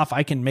bit off,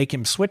 I can make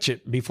him switch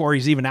it before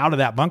he's even out of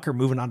that bunker,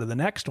 moving on to the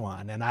next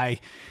one.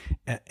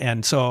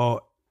 And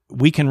so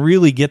we can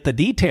really get the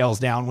details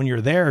down when you're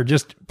there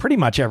just pretty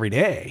much every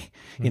day.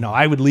 Mm-hmm. You know,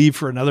 I would leave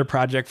for another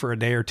project for a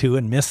day or two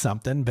and miss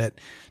something, but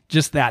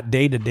just that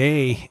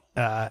day-to-day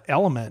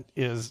element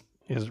is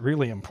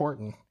really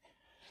important.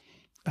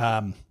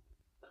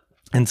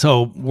 And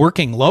so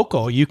working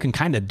local, you can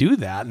kind of do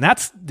that. And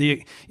that's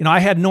you know, I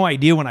had no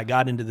idea when I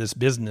got into this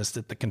business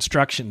that the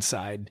construction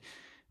side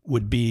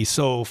would be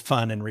so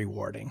fun and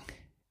rewarding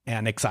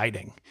and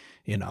exciting,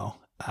 you know,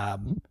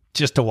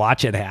 just to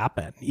watch it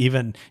happen.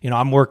 Even, you know,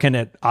 I'm working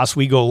at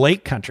Oswego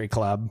Lake Country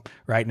Club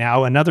right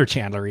now, another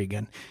Chandler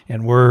Egan,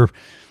 and we're,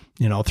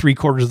 you know,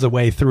 3/4 of the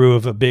way through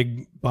of a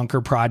big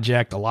bunker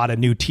project, a lot of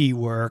new tee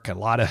work, a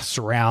lot of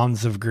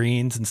surrounds of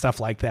greens and stuff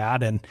like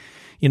that. And,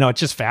 you know, it's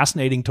just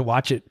fascinating to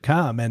watch it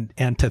come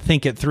and to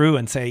think it through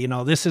and say, you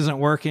know, this isn't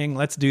working.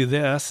 Let's do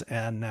this.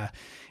 And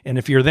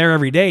if you're there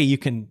every day, you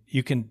can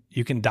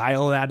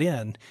dial that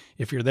in.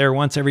 If you're there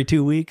once every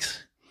 2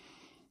 weeks,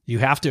 you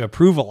have to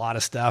approve a lot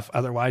of stuff.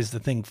 Otherwise the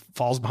thing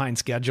falls behind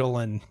schedule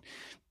and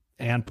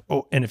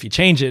if you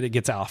change it, it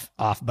gets off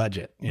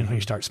budget. You know, mm-hmm.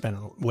 You start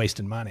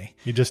wasting money.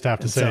 You just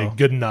have to say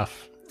good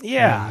enough.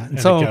 Yeah.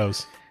 And so it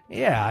goes.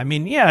 Yeah. I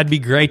mean, yeah, it'd be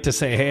great to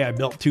say, hey, I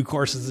built 2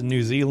 courses in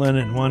New Zealand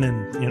and one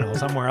in, you know,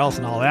 somewhere else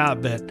and all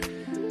that, but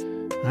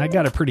I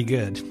got it pretty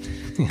good.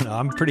 You know,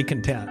 I'm pretty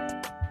content.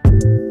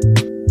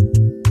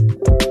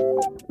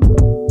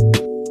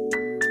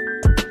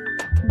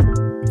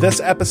 This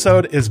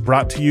episode is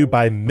brought to you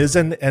by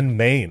Mizzen and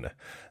Main.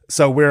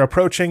 So we're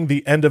approaching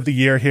the end of the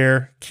year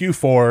here,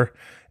 Q4,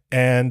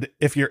 and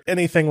if you're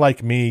anything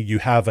like me, you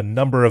have a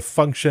number of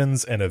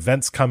functions and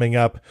events coming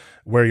up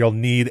where you'll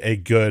need a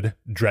good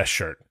dress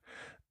shirt.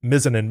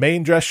 Mizzen and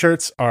Main dress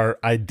shirts are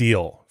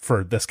ideal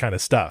for this kind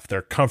of stuff.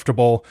 They're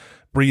comfortable,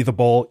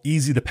 breathable,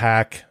 easy to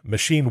pack,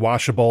 machine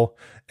washable,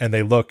 and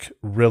they look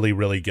really,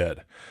 really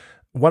good.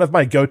 One of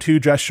my go-to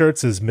dress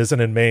shirts is Mizzen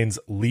and Main's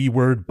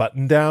Leeward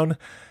button down.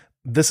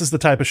 This is the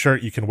type of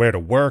shirt you can wear to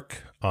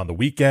work, on the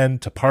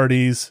weekend, to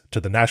parties,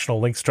 to the National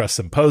Links Trust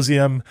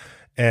Symposium,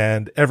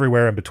 and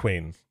everywhere in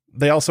between.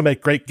 They also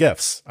make great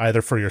gifts,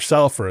 either for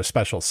yourself or a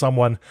special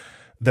someone.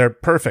 They're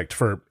perfect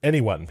for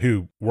anyone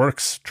who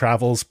works,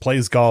 travels,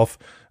 plays golf,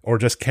 or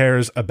just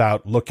cares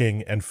about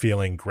looking and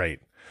feeling great.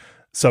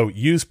 So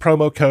use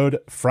promo code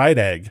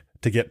FRIEDEGG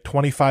to get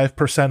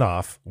 25%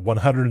 off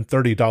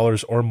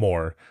 $130 or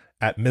more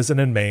at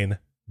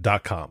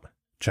mizzenandmain.com.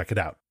 Check it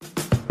out.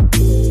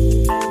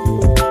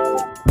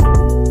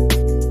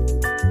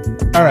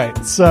 All right,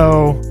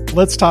 so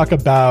let's talk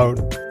about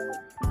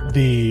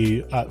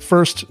the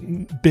first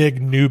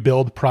big new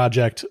build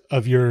project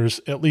of yours,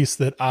 at least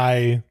that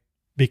I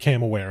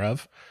became aware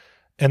of,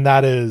 and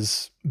that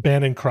is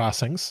Bandon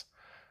Crossings,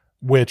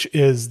 which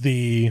is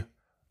the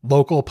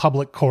local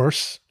public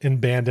course in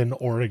Bandon,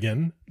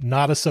 Oregon,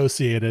 not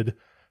associated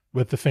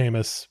with the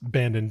famous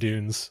Bandon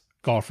Dunes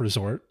golf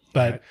resort,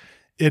 but right.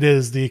 It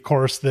is the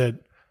course that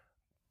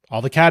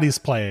all the caddies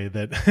play,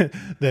 that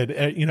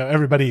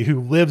everybody who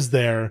lives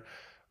there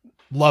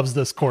loves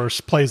this course,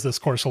 plays this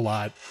course a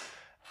lot.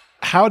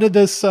 How did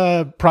this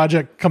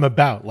project come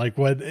about? Like,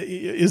 what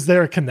is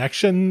there a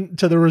connection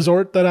to the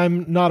resort that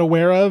I'm not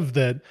aware of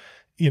that,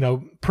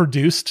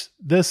 produced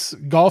this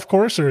golf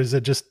course, or is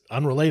it just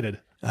unrelated?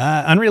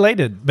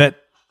 Unrelated, but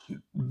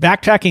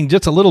backtracking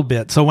just a little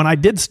bit. So when I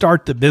did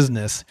start the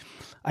business,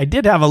 I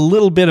did have a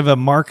little bit of a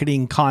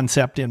marketing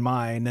concept in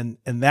mind,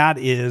 and that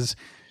is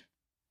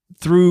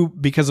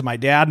because of my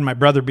dad and my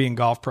brother being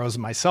golf pros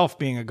and myself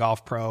being a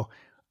golf pro,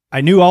 I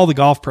knew all the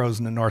golf pros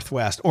in the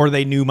Northwest, or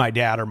they knew my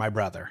dad or my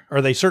brother,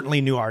 or they certainly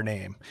knew our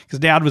name, because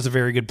dad was a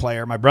very good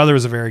player. My brother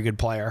was a very good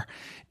player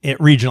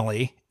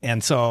regionally.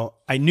 And so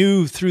I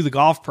knew through the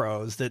golf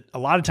pros that a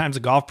lot of times the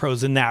golf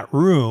pros in that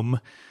room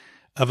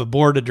of a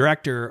board of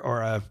director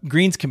or a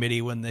greens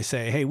committee, when they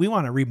say, hey, we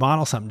want to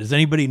remodel something, does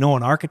anybody know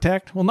an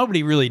architect? Well,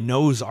 nobody really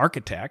knows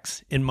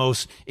architects in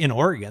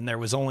Oregon. There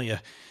wasn't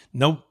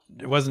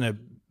a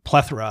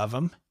plethora of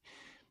them.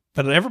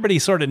 But everybody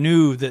sort of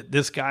knew that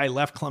this guy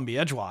left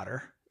Columbia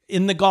Edgewater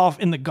in the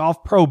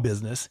golf pro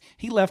business.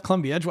 He left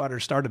Columbia Edgewater to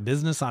start a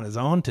business on his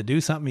own to do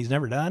something he's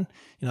never done.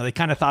 They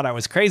kind of thought I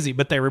was crazy,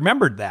 but they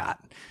remembered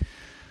that.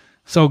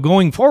 So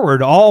going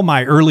forward, all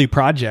my early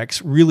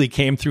projects really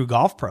came through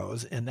golf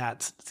pros in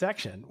that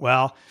section.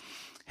 Well,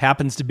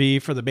 happens to be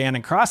for the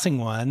Bandon Crossing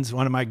ones,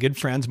 one of my good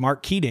friends,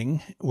 Mark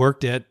Keating,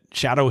 worked at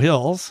Shadow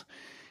Hills.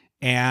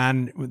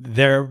 And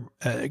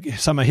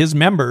some of his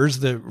members,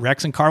 the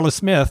Rex and Carla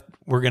Smith,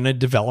 were going to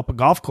develop a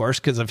golf course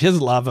because of his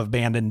love of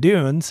Bandon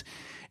Dunes,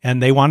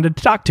 and they wanted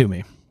to talk to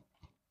me.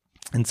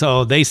 And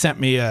so they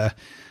sent me a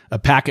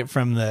packet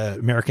from the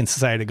American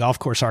Society of Golf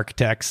Course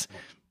Architects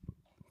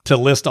to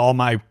list all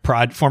my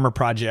former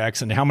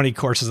projects and how many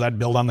courses I'd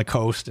built on the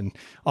coast and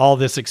all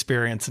this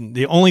experience. And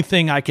the only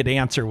thing I could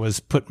answer was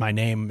put my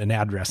name and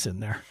address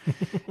in there.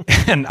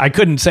 And I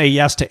couldn't say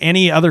yes to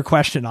any other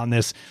question on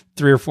this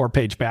 3 or 4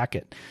 page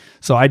packet.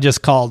 So I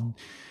just called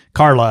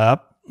Carla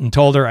up and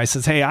told her, I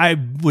says, hey, I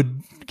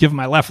would give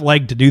my left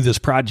leg to do this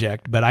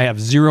project, but I have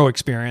zero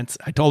experience.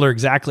 I told her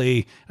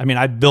exactly,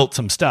 I built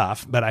some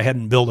stuff, but I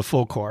hadn't built a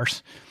full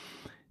course.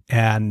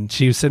 And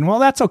she said, well,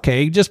 that's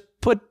okay. Just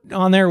put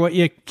on there what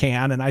you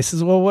can. And I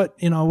says, well, what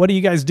are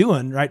you guys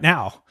doing right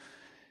now?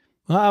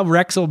 Well,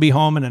 Rex will be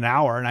home in an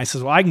hour. And I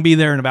says, well, I can be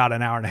there in about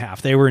an hour and a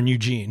half. They were in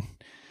Eugene.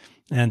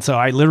 And so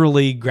I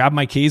literally grabbed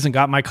my keys and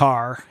got my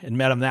car and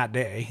met them that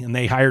day. And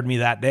they hired me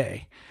that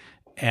day.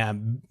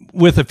 And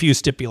with a few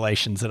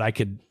stipulations that I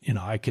could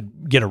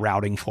get a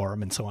routing for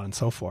them and so on and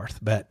so forth.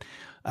 But,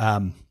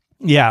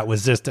 it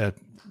was just a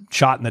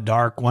shot in the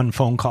dark, one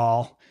phone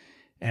call,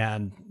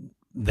 and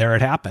there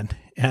it happened.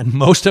 And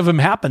most of them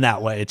happen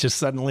that way. It's just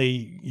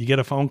suddenly you get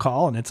a phone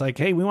call and it's like,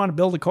 hey, we want to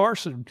build a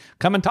course and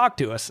come and talk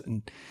to us.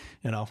 And,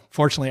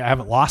 fortunately I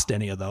haven't lost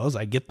any of those.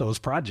 I get those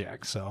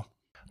projects. So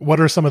what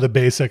are some of the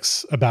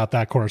basics about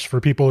that course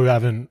for people who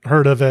haven't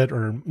heard of it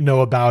or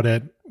know about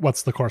it?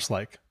 What's the course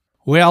like?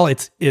 Well,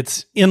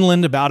 it's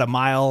inland about 1.25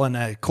 miles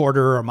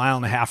or 1.5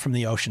 miles from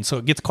the ocean. So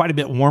it gets quite a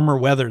bit warmer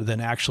weather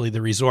than actually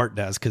the resort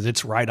does, because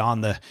it's right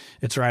on the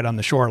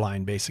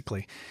shoreline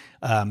basically.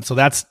 So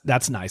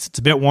that's nice. It's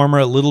a bit warmer,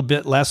 a little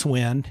bit less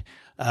wind.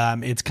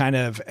 It's kind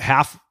of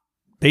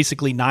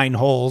basically 9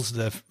 holes.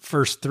 The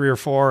first 3 or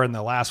 4 and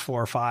the last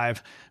 4 or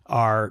 5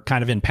 are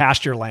kind of in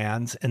pasture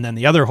lands. And then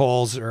the other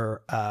holes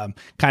are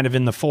kind of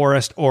in the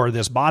forest or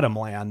this bottom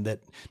land that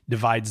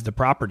divides the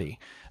property.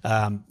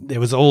 It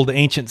was old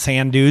ancient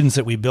sand dunes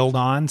that we build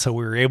on. So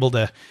we were able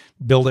to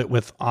build it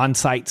with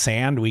on-site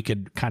sand. We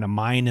could kind of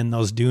mine in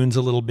those dunes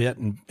a little bit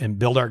and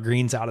build our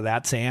greens out of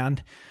that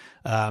sand.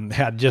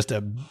 Had just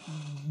a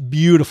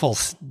beautiful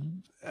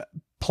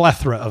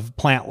plethora of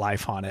plant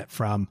life on it,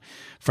 from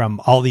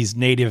all these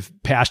native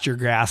pasture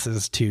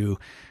grasses to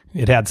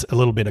it had a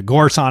little bit of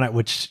gorse on it,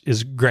 which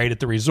is great at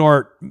the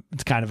resort.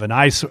 It's kind of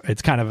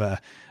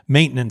a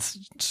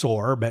maintenance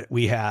sore, but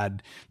we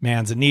had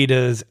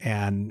manzanitas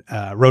and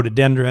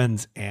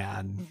rhododendrons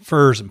and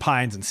firs and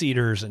pines and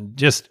cedars and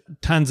just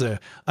tons of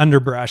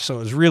underbrush. So it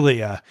was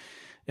really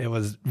it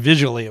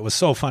was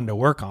so fun to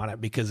work on it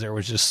because there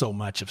was just so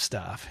much of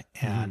stuff,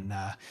 and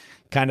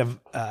kind of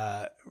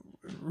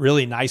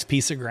really nice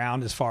piece of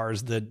ground as far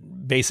as the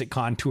basic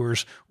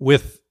contours,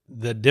 with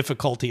the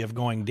difficulty of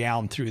going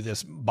down through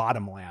this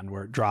bottom land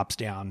where it drops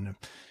down,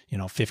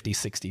 50,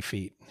 60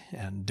 feet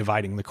and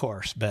dividing the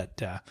course.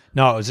 But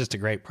no, it was just a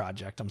great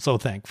project. I'm so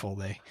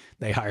thankful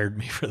they hired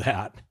me for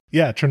that.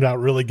 Yeah, it turned out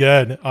really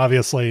good.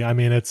 Obviously.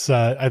 It's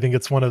I think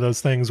it's one of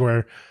those things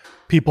where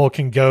people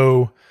can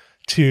go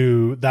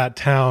to that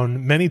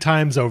town many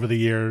times over the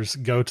years,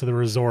 go to the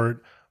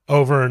resort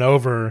over and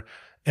over.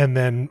 And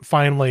then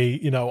finally,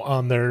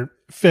 on their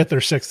 5th or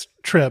 6th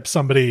trip,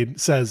 somebody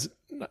says,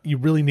 you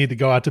really need to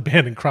go out to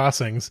Bandon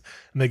Crossings.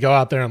 And they go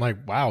out there and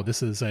like, wow,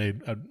 this is a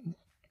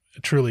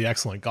truly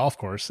excellent golf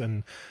course.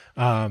 And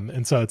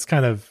so it's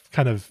kind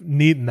of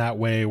neat in that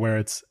way, where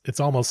it's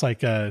almost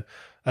like a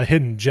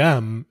hidden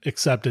gem,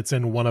 except it's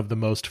in one of the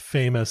most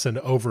famous and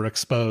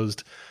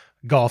overexposed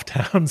golf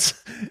towns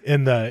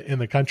in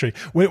the country.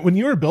 When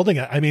you were building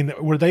it, I mean,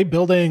 were they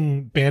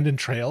building Bandon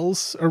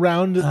trails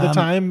around the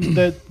time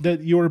that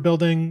you were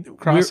building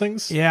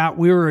Crossings?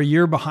 We were a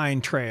year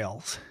behind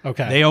trails.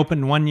 Okay. They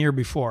opened 1 year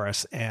before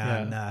us,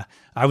 and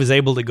I was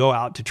able to go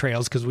out to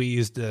trails because we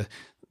used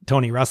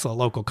Tony Russell, a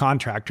local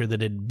contractor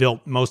that had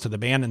built most of the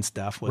Bandon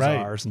stuff, was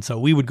ours. And so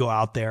we would go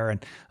out there,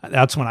 and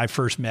that's when I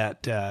first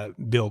met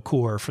Bill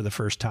Coor for the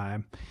first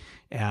time,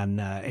 and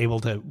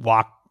able to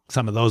walk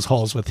some of those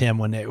holes with him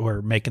when they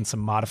were making some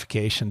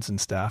modifications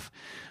and stuff.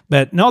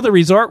 But no, the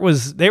resort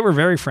they were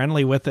very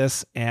friendly with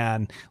us.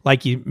 And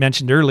like you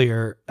mentioned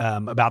earlier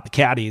about the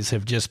caddies,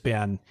 have just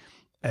been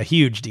a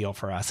huge deal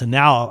for us. And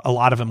now a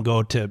lot of them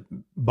go to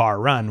Bar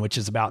Run, which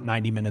is about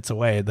 90 minutes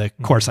away, the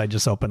course I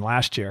just opened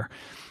last year.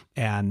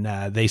 And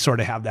they sort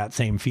of have that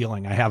same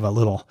feeling. I have a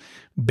little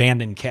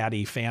Bandon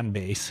caddy fan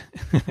base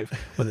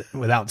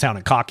without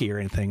sounding cocky or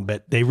anything,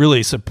 but they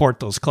really support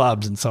those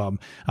clubs. And so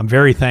I'm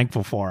very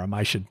thankful for them.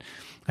 I should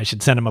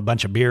send them a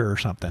bunch of beer or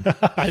something.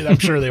 I'm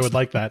sure they would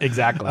like that.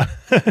 Exactly.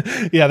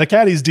 Yeah. The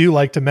caddies do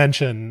like to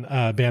mention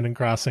Bandon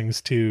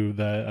Crossings to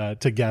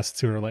to guests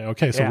who are like,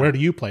 okay, so where do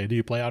you play? Do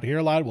you play out here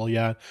a lot? Well,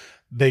 yeah,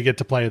 they get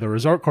to play the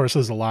resort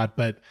courses a lot,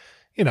 but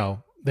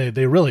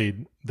they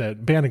really, the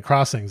Bandon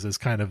Crossings is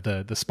kind of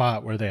the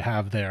spot where they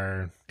have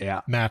their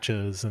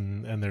matches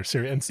and their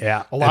series.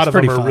 And a lot of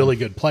them are fun. Really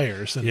good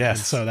players. And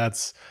so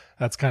that's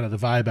kind of the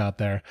vibe out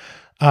there.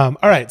 All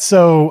right.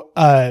 So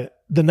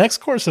the next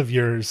course of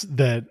yours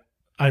that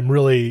I'm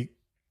really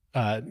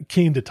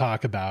keen to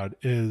talk about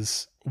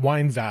is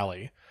Wine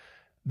Valley.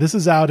 This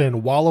is out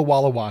in Walla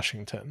Walla,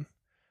 Washington.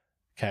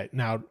 Okay.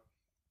 Now,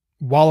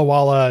 Walla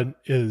Walla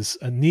is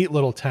a neat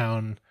little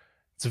town.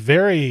 It's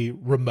very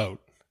remote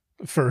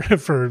for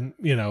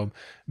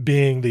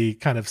being the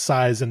kind of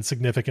size and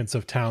significance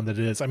of town that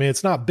it is. I mean,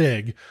 it's not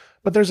big,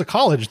 but there's a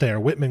college there,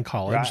 Whitman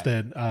College,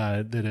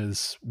 that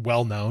is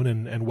well known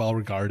and well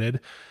regarded.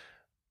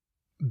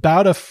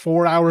 About a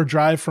 4-hour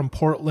drive from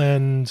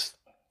Portland,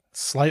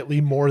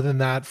 slightly more than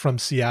that from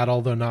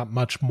Seattle, though not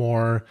much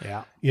more.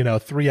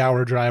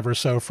 3-hour drive or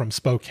so from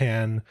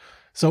Spokane.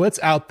 So it's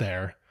out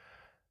there.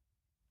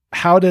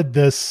 How did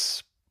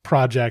this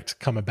project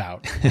come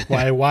about?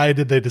 Why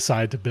did they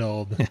decide to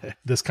build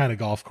this kind of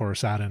golf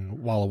course out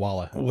in Walla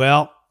Walla?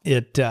 Well,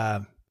 it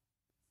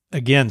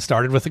again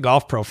started with a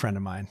golf pro friend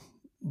of mine,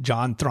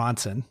 John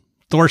Thorsness.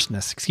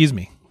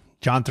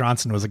 John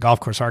Thorsness was a golf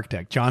course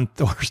architect. John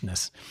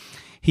Thorsness.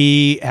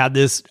 He had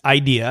this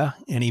idea,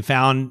 and he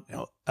found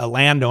a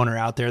landowner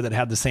out there that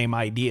had the same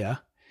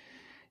idea.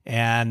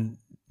 And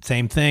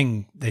same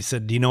thing. They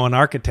said, do you know an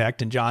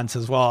architect? And John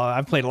says, well,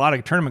 I've played a lot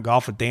of tournament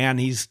golf with Dan.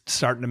 He's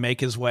starting to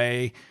make his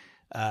way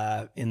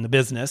in the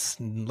business,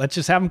 and let's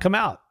just have him come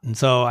out. And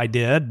so I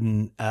did.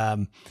 And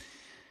I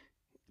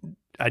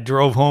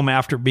drove home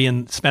after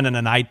spending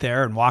a night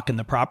there and walking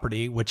the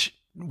property, which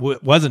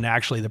wasn't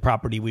actually the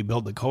property we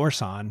built the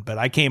course on, but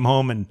I came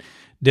home and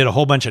did a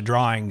whole bunch of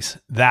drawings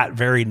that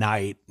very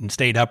night and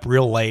stayed up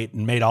real late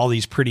and made all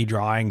these pretty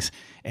drawings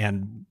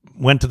and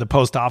went to the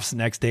post office the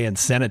next day and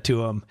sent it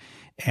to them.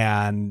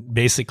 And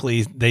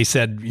basically they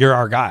said, you're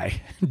our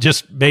guy,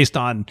 just based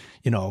on,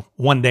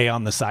 one day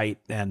on the site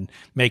and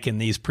making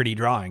these pretty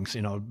drawings.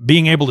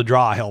 Being able to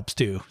draw helps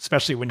too,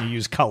 especially when you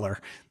use color.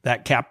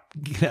 That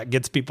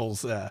gets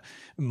people's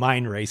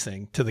mind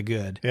racing to the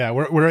good. Yeah,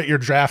 we're at your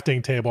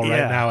drafting table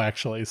right now,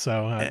 actually.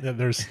 So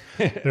there's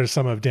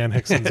some of Dan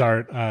Hixson's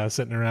art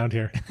sitting around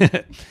here.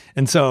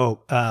 And so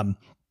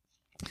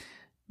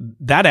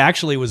that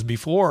actually was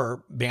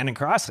before Bandon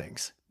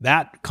Crossings.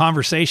 That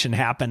conversation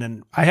happened,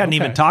 and I hadn't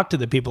even talked to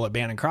the people at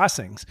Bandon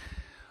Crossings.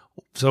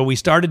 So we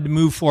started to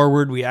move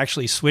forward. We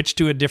actually switched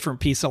to a different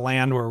piece of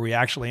land where we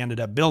actually ended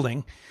up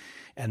building.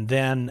 And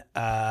then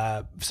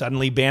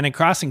suddenly Bandon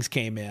Crossings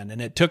came in, and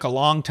it took a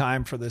long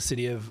time for the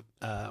city of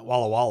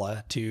Walla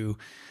Walla to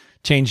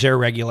change their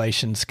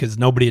regulations because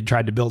nobody had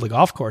tried to build a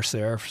golf course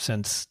there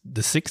since the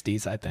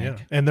 60s, I think.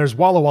 Yeah. And there's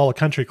Walla Walla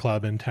Country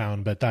Club in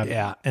town, but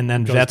that and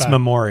then Vets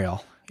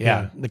Memorial.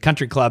 Yeah, the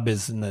country club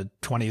is in the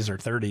 20s or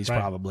 30s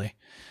probably.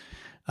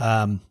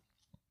 And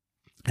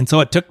so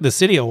it took the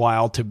city a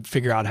while to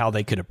figure out how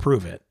they could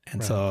approve it.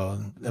 And so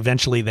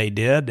eventually they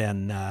did.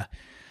 And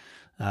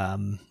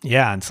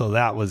and so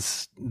that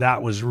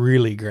was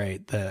really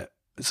great.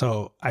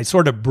 So I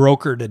sort of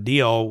brokered a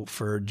deal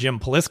for Jim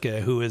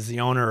Poliska, who is the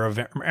owner of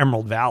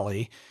Emerald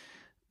Valley,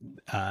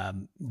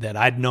 that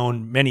I'd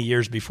known many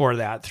years before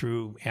that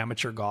through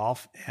amateur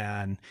golf,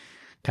 and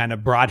kind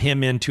of brought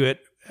him into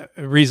it.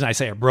 The reason I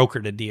say I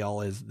brokered a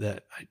deal is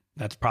that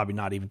that's probably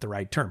not even the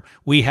right term.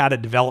 We had a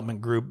development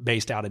group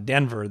based out of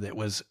Denver that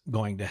was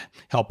going to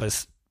help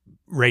us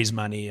raise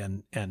money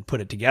and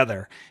put it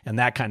together. And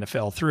that kind of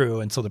fell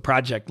through. And so the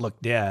project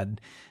looked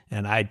dead.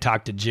 And I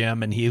talked to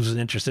Jim, and he was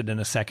interested in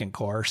a second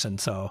course. And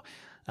so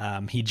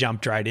he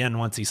jumped right in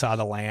once he saw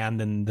the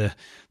land and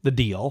the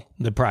deal,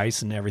 the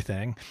price and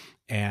everything.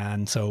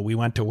 And so we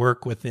went to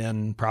work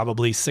within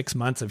probably 6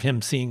 months of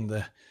him seeing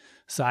the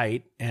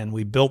site, and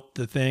we built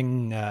the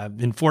thing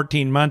in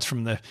 14 months.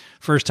 From the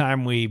first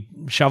time we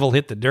shovel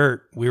hit the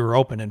dirt, we were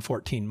open in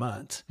 14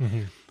 months,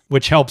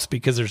 which helps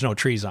because there's no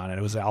trees on it.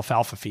 It was an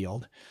alfalfa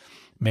field,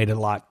 made it a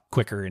lot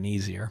quicker and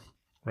easier.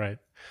 Right.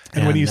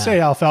 And when you say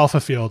alfalfa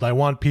field, I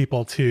want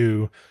people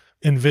to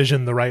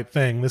envision the right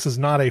thing. This is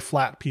not a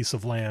flat piece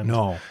of land.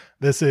 No.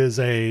 This is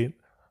a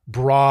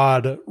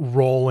broad,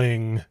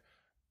 rolling,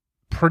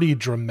 pretty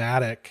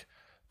dramatic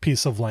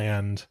piece of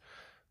land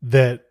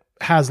that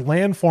has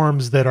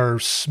landforms that are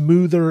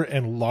smoother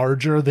and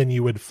larger than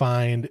you would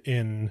find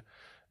in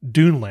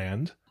dune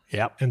land.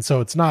 Yep. And so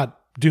it's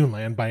not dune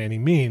land by any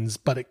means,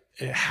 but it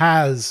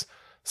has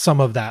some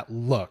of that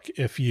look.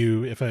 If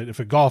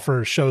a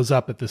golfer shows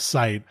up at this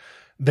site,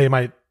 they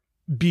might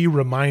be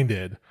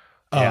reminded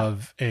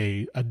of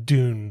a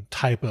dune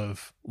type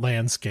of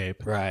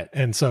landscape. Right.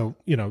 And so,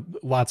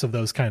 lots of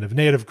those kind of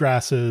native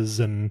grasses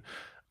and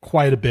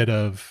quite a bit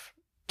of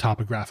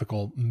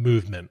topographical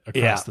movement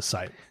across the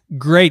site.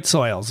 Great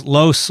soils,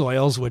 low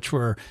soils, which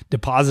were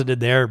deposited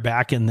there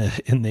back in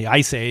the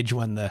Ice Age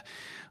when the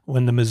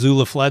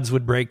Missoula floods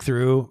would break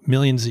through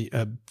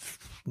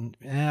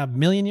a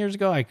million years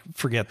ago. I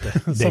forget the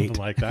date. Something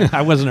like that.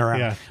 I wasn't around.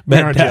 Yeah, we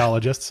aren't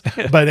geologists,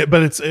 but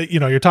it's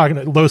you're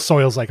talking low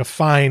soils, like a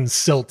fine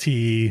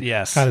silty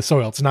kind of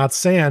soil. It's not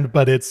sand,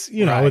 but it's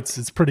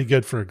it's pretty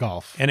good for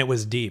golf. And it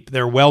was deep.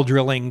 Their well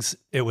drillings,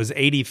 it was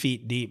 80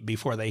 feet deep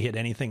before they hit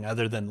anything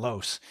other than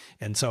loess,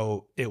 and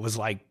so it was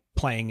like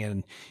playing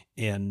in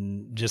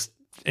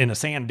a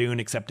sand dune,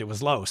 except it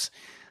was loess.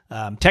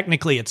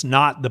 Technically, it's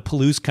not the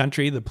Palouse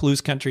country. The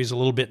Palouse country is a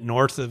little bit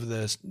north of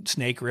the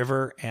Snake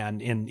River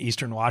and in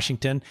eastern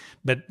Washington,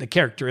 but the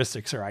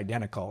characteristics are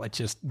identical. It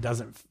just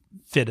doesn't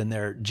fit in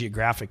their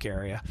geographic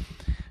area.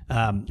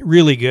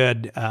 Really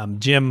good.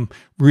 Jim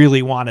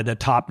really wanted a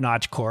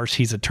top-notch course.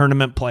 He's a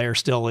tournament player,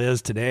 still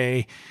is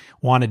today,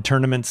 wanted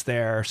tournaments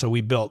there. So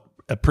we built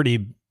a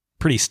pretty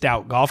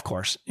stout golf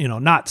course,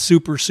 not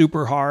super,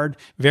 super hard,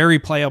 very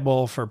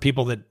playable for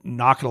people that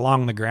knock it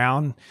along the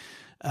ground.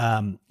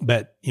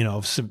 But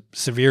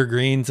severe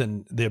greens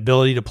and the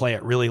ability to play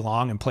it really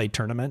long and play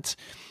tournaments,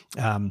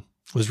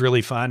 was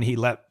really fun.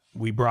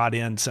 We brought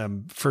in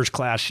some first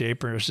class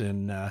shapers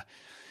in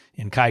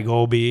Kai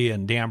Gobi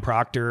and Dan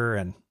Proctor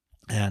and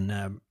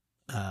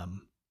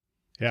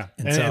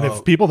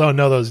if people don't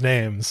know those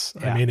names,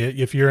 I mean,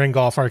 if you're in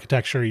golf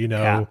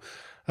architecture,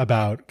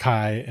 about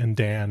Kai and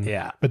Dan.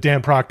 Yeah. But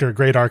Dan Proctor,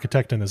 great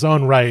architect in his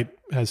own right,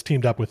 has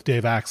teamed up with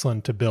Dave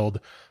Axland to build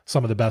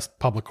some of the best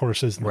public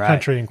courses in the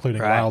country,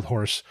 including Wild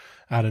Horse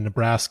out in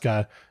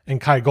Nebraska. And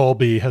Kai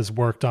Golby has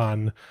worked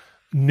on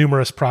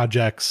numerous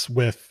projects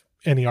with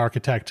any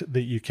architect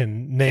that you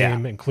can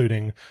name,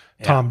 including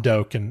Tom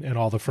Doak and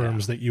all the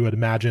firms that you would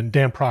imagine.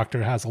 Dan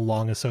Proctor has a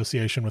long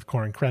association with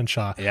Corin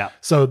Crenshaw. Yeah.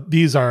 So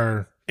these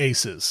are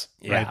aces,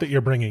 right, that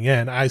you're bringing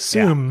in. I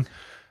assume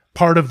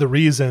part of the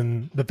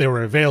reason that they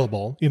were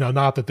available,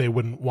 not that they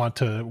wouldn't want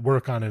to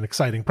work on an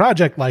exciting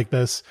project like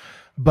this,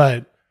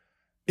 but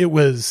it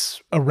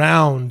was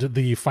around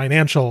the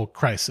financial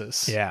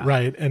crisis,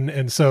 right?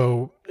 And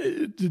so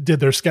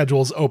did their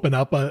schedules open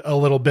up a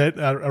little bit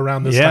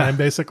around this time,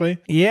 basically?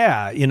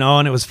 Yeah,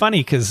 and it was funny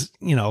because,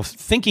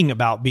 thinking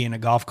about being a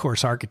golf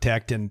course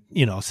architect and,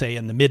 say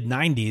in the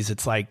mid-90s,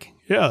 it's like,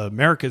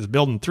 America's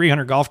building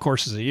 300 golf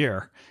courses a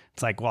year.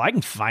 It's like, well,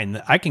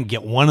 I can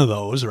get one of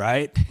those,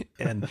 right?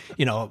 And,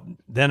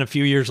 then a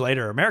few years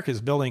later,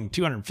 America's building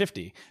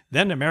 250.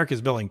 Then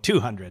America's building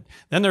 200.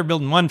 Then they're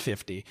building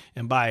 150.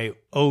 And by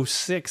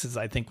 06 is,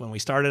 I think, when we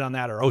started on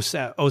that, or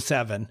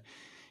 07,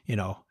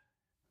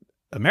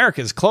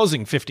 America's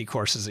closing 50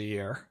 courses a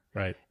year.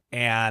 Right.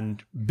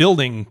 And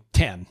building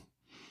 10.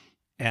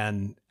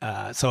 And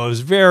so it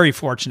was very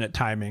fortunate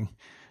timing.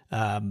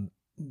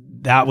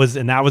 That was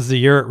the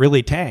year it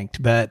really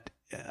tanked. But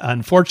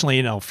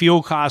unfortunately,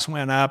 fuel costs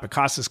went up. It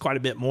cost us quite a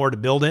bit more to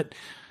build it.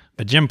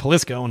 But Jim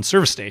Paliska owns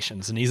service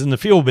stations and he's in the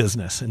fuel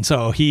business. And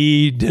so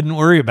he didn't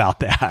worry about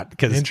that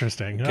because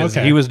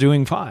he was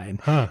doing fine.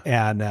 Huh.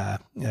 And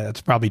it's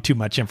probably too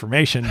much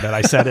information, but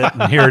I said it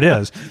and here it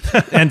is.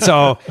 And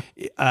so,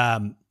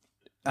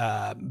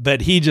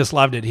 but he just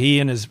loved it. He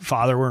and his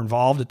father were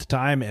involved at the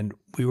time and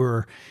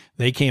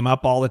they came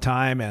up all the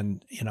time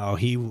and,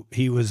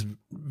 he was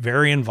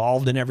very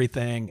involved in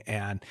everything.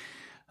 And,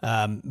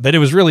 but it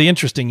was really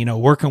interesting,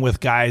 working with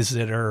guys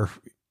that are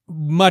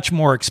much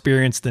more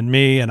experienced than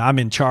me and I'm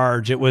in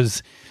charge. It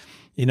was,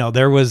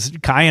 there was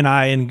Kai and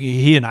I, and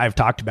he and I have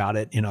talked about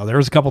it. There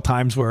was a couple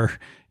times where,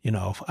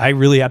 I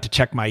really had to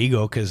check my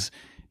ego because,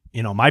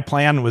 my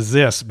plan was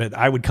this, but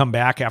I would come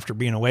back after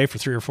being away for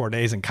 3 or 4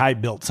 days and Kai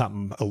built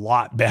something a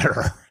lot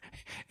better.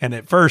 And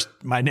at first,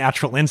 my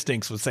natural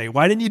instincts would say,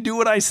 why didn't you do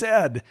what I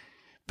said?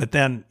 But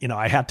then,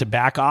 I had to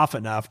back off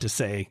enough to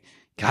say,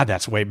 God,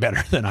 that's way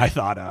better than I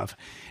thought of.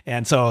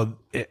 And so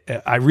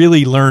I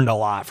really learned a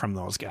lot from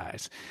those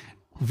guys.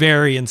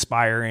 Very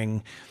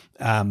inspiring.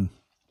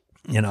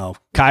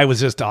 Kai was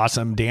just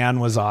awesome. Dan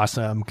was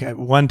awesome.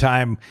 One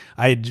time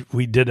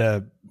we did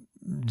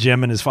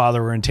Jim and his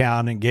father were in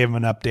town and gave him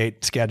an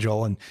update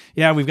schedule. And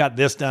yeah, we've got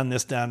this done.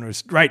 It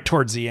was right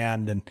towards the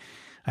end. And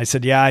I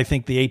said, yeah, I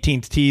think the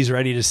 18th tee is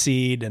ready to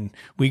seed. And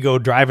we go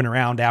driving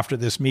around after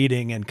this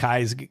meeting, and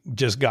Kai's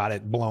just got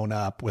it blown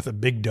up with a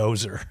big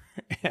dozer.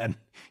 And,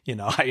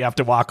 I have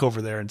to walk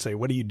over there and say,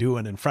 what are you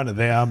doing in front of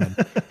them? And,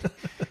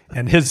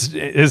 and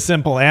his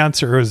simple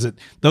answer is that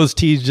those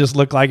tees just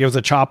look like it was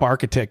a chop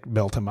architect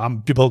built them. I'm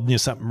building you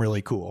something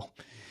really cool.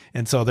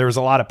 And so there was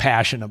a lot of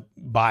passion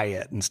by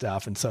it and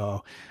stuff. And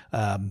so,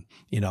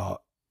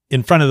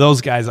 in front of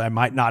those guys, I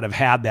might not have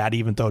had that,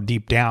 even though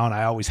deep down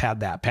I always had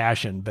that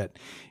passion, but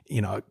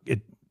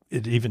it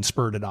even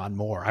spurred it on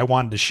more. I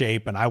wanted to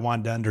shape and I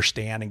wanted to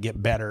understand and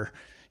get better,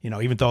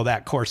 even though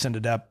that course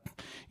ended up,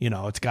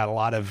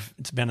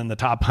 it's been in the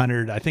top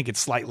 100. I think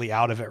it's slightly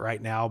out of it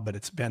right now, but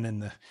it's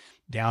been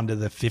down to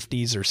the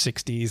 50s or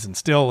 60s and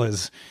still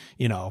is,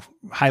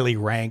 highly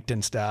ranked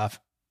and stuff.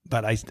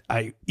 But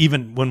I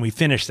even when we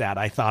finished that,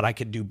 I thought I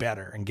could do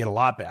better and get a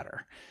lot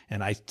better.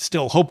 And I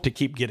still hope to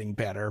keep getting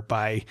better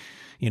by,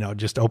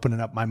 just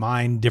opening up my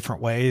mind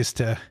different ways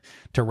to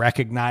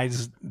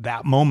recognize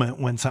that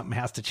moment when something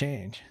has to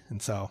change.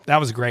 And so that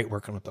was great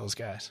working with those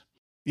guys.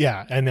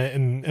 Yeah.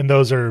 And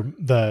those are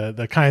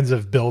the kinds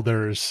of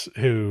builders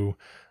who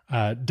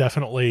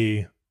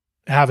definitely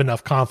have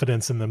enough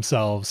confidence in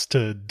themselves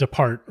to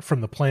depart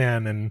from the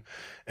plan.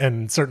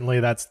 And certainly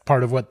that's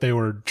part of what they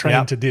were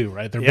trained to do,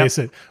 right?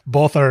 They're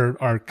both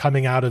are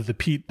coming out of the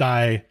peat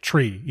dye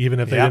tree, even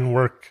if they didn't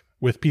work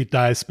with peat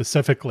dye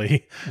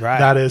specifically. Right.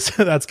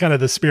 That's kind of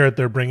the spirit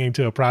they're bringing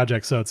to a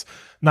project. So it's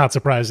not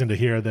surprising to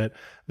hear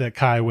that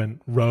Kai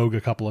went rogue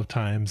a couple of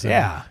times.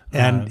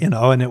 And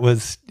it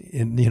was,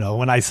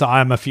 when I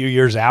saw him a few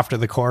years after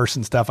the course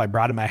and stuff, I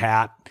brought him a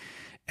hat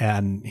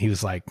and he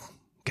was like,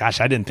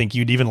 gosh, I didn't think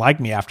you'd even like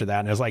me after that.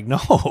 And I was like, no,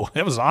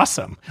 it was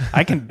awesome.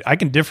 I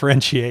can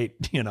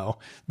differentiate,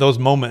 those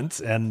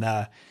moments. And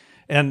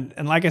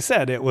like I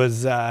said, it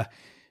was, I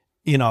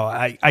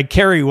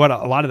carry a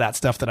lot of that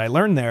stuff that I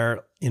learned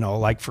there,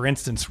 like for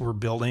instance, we're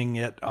building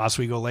at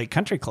Oswego Lake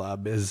Country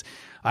Club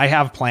I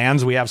have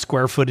plans. We have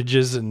square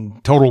footages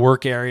and total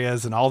work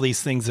areas and all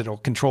these things that'll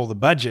control the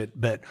budget.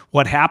 But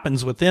what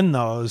happens within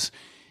those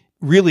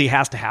really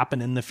has to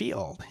happen in the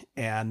field.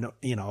 And,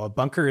 a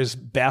bunker is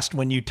best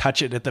when you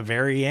touch it at the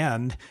very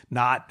end,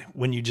 not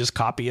when you just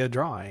copy a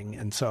drawing.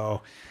 And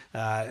so,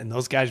 and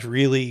those guys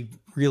really,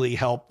 really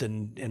helped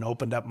and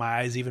opened up my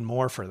eyes even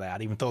more for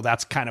that, even though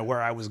that's kind of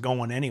where I was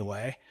going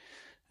anyway.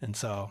 And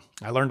so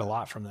I learned a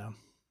lot from them.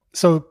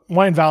 So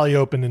Wine Valley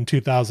opened in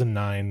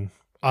 2009.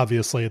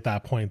 Obviously at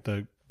that point,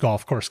 the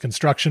golf course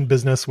construction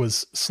business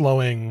was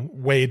slowing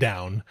way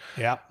down.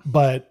 Yeah.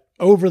 But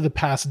over the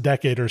past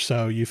decade or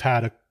so, you've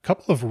had a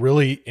couple of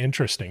really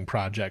interesting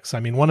projects. I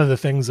mean, one of the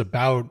things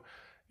about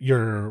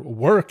your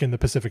work in the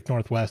Pacific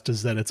Northwest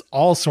is that it's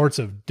all sorts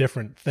of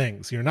different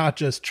things. You're not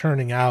just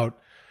churning out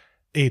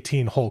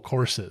 18-hole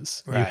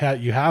courses. Right.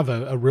 You have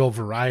a real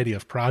variety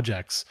of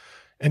projects,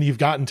 and you've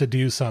gotten to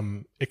do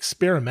some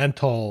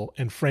experimental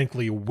and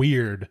frankly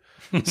weird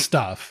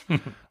stuff.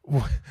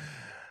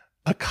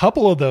 A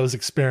couple of those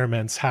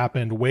experiments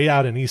happened way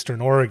out in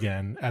Eastern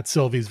Oregon at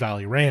Silvies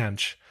Valley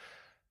Ranch.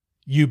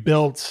 You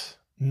built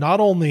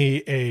not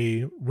only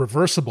a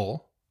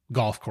reversible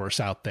golf course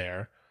out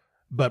there,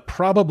 but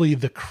probably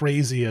the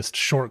craziest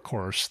short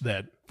course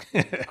that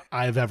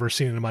I've ever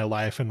seen in my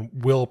life and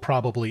will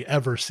probably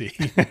ever see.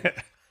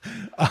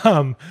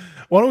 Why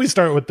don't we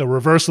start with the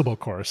reversible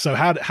course? So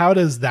how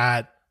does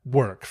that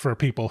work for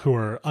people who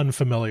are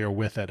unfamiliar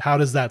with it? How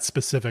does that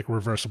specific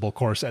reversible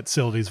course at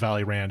Silvies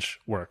Valley Ranch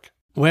work?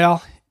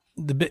 Well,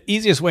 the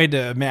easiest way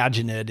to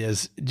imagine it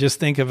is just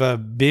think of a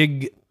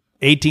big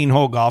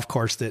 18-hole golf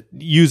course that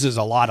uses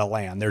a lot of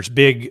land. There's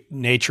big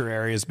nature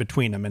areas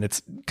between them, and it's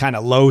kind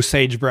of low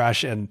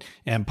sagebrush and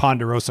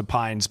ponderosa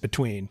pines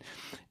between.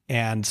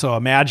 And so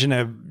imagine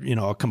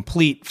a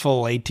complete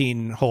full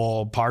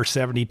 18-hole par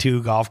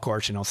 72 golf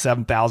course,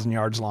 7,000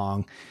 yards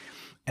long,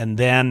 and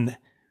then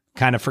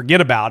kind of forget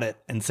about it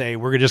and say,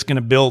 we're just going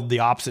to build the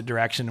opposite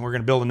direction. We're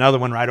going to build another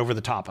one right over the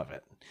top of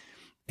it.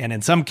 And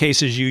in some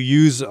cases, you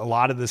use a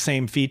lot of the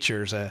same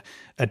features, a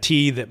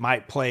tee that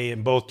might play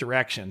in both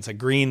directions, a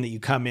green that you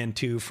come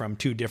into from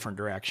two different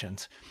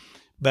directions.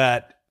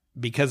 But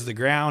because the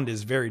ground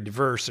is very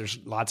diverse, there's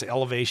lots of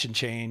elevation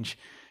change.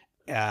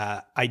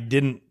 I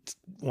didn't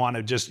want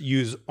to just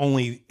use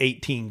only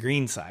 18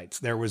 green sites.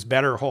 There was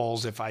better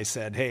holes if I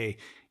said, hey,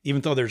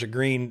 even though there's a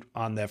green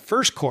on the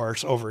first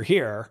course over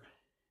here,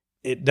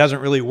 it doesn't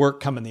really work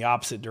coming the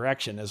opposite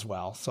direction as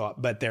well. So,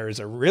 but there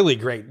is a really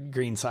great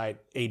green site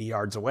 80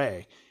 yards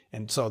away.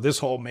 And so this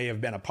hole may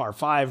have been a par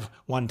 5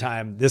 one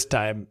time, this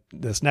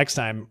next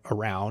time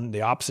around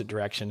the opposite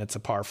direction, it's a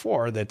par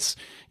 4 that's,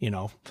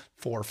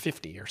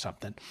 450 or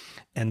something.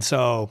 And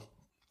so,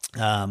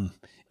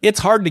 it's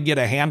hard to get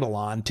a handle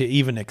on to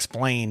even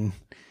explain,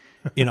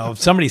 if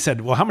somebody said,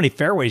 well, how many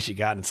fairways you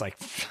got? And it's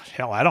like,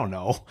 hell, I don't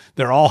know.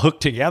 They're all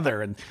hooked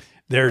together and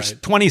there's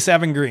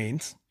 27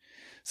 greens.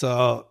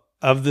 So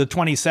of the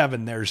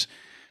 27, there's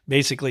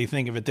basically,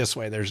 think of it this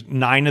way. There's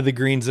 9 of the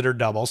greens that are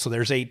double. So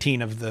there's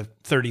 18 of the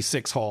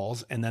 36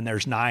 holes. And then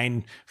there's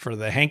 9 for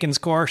the Hankins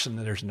course. And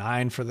then there's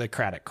 9 for the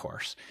Craddock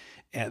course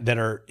that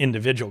are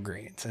individual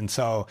greens. And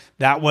so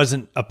that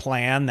wasn't a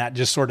plan. That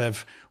just sort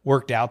of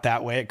worked out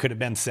that way. It could have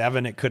been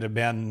 7. It could have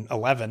been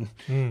 11,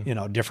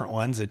 different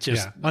ones. It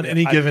just, on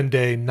any given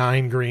day,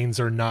 9 greens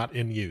are not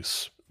in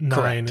use.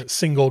 9 Correct.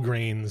 Single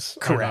greens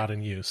Correct. are not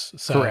in use.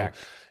 So, Correct.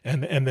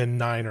 And then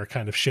 9 are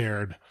kind of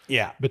shared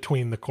yeah,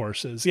 between the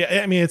courses.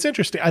 Yeah. I mean, it's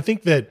interesting. I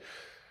think that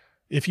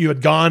if you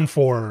had gone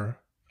for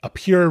a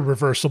pure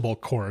reversible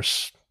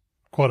course,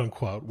 quote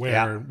unquote,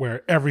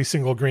 where every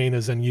single green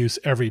is in use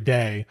every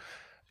day,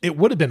 it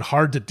would have been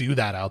hard to do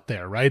that out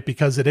there, right?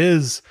 Because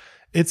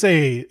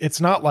it's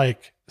not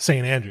like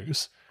St.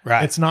 Andrews.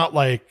 Right. It's not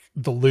like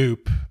the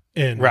Loop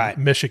in Right.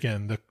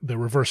 Michigan, the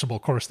reversible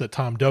course that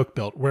Tom Doak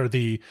built, where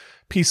the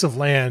piece of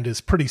land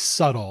is pretty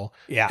subtle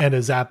and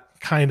is at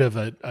kind of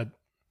a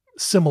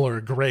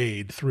similar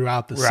grade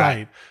throughout the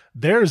site.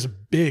 There's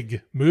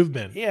big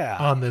movement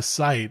on this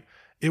site.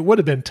 It would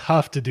have been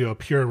tough to do a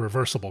pure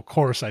reversible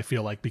course, I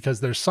feel like, because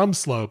there's some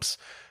slopes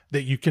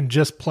that you can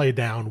just play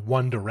down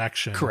one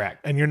direction. Correct.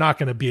 And you're not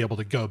going to be able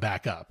to go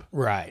back up.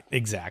 Right.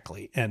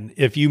 Exactly. And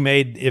if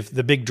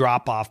the big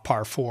drop off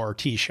par 4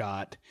 tee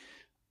shot,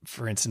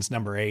 for instance,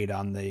 number 8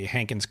 on the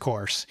Hankins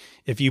course,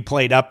 if you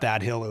played up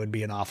that hill, it would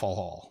be an awful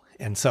hole.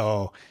 And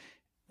so,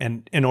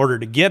 and in order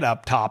to get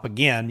up top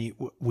again,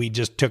 we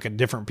just took a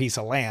different piece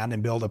of land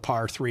and built a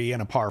par 3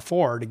 and a par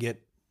 4 to get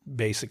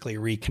basically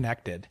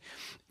reconnected.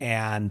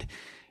 And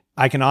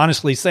I can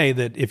honestly say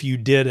that if you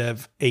did a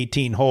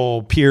 18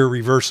 hole pure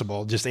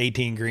reversible, just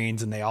 18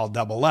 greens and they all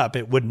double up,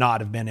 it would not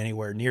have been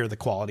anywhere near the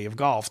quality of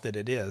golf that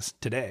it is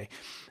today.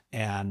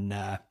 And,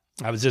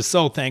 I was just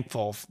so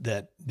thankful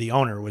that the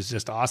owner was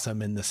just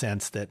awesome in the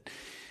sense that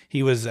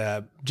he was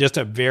just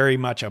a very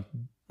much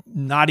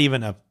not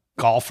even a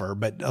golfer,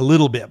 but a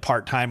little bit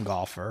part-time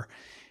golfer,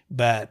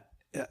 but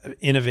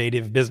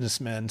innovative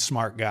businessman,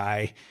 smart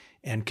guy,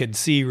 and could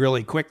see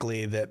really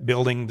quickly that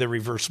building the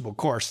reversible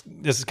course,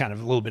 this is kind of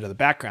a little bit of the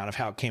background of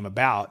how it came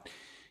about.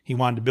 He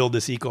wanted to build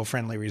this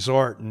eco-friendly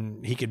resort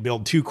and he could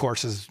build 2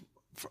 courses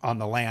on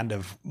the land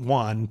of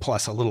 1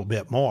 plus a little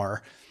bit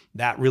more.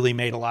 That really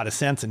made a lot of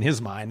sense in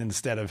his mind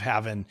instead of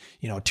having,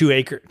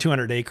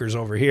 200 acres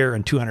over here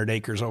and 200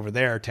 acres over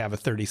there to have a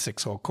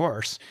 36 hole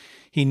course.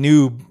 He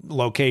knew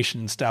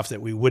location stuff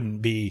that we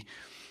wouldn't be,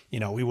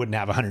 we wouldn't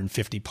have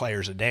 150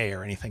 players a day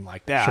or anything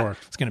like that. Sure.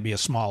 It's going to be a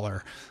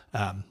smaller,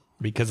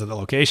 because of the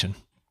location.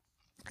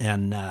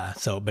 And,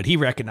 but he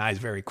recognized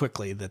very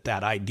quickly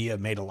that idea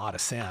made a lot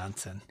of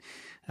sense. And,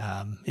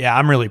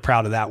 I'm really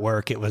proud of that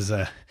work. It was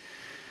about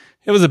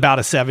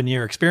a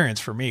 7-year experience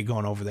for me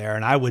going over there.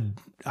 And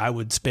I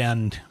would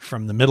spend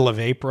from the middle of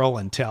April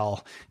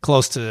until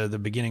close to the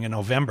beginning of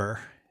November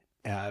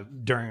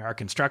during our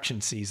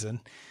construction season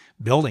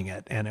building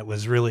it. And it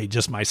was really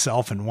just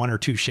myself and 1 or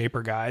 2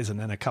 shaper guys and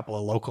then a couple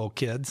of local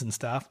kids and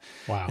stuff.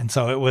 Wow. And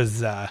so it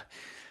was a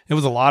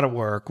lot of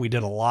work. We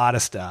did a lot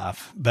of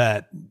stuff,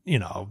 but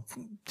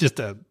just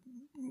a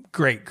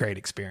great, great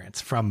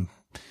experience, from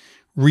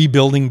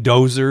rebuilding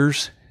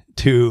dozers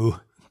to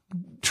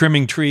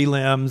trimming tree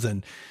limbs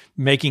and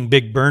making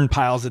big burn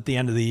piles at the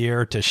end of the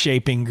year to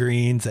shaping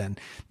greens and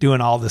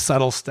doing all the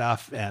subtle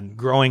stuff and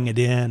growing it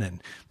in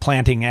and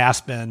planting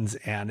aspens.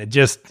 And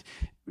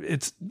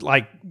it's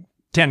like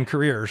 10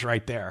 careers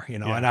right there,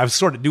 and I was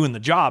sort of doing the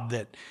job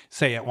that,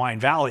 say, at Wine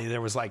Valley,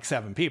 there was like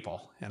 7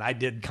 people and I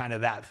did kind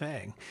of that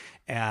thing.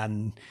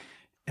 And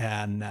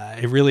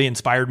it really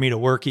inspired me to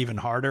work even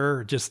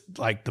harder. Just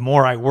like the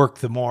more I worked,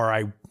 the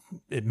more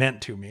it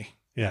meant to me.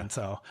 Yeah. And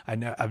so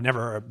I've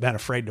never been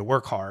afraid to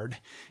work hard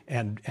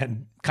and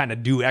kind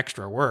of do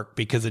extra work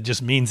because it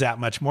just means that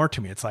much more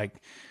to me. It's like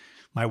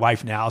my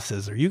wife now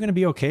says, "Are you going to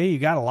be okay? You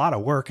got a lot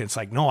of work." It's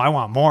like, no, I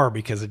want more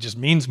because it just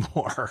means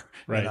more,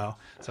 right.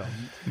 So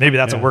maybe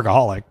that's a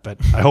workaholic, but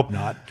I hope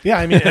not. Yeah.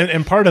 I mean,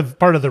 and part of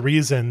the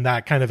reason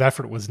that kind of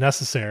effort was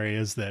necessary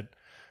is that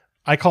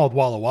I called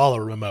Walla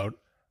Walla remote.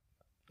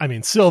 I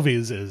mean,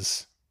 Silvies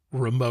is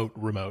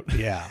remote.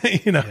 Yeah.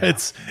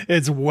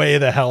 It's way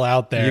the hell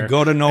out there. You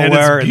go to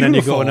nowhere and then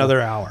you go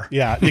another hour.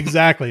 Yeah,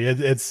 exactly.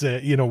 It's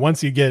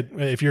once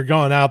if you're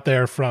going out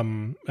there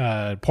from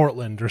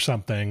Portland or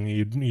something,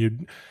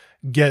 you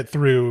get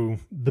through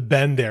the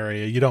Bend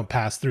area. You don't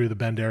pass through the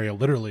Bend area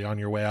literally on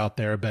your way out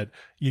there, but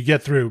you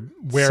get through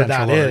where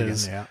Central that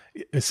Oregon,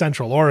 is,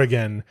 Central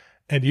Oregon,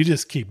 and you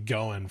just keep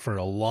going for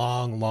a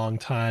long, long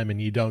time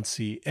and you don't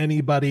see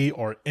anybody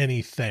or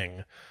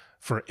anything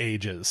for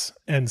ages.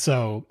 And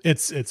so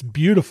it's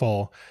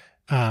beautiful,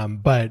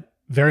 but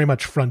very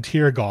much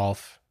frontier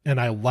golf And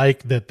I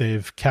like that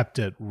they've kept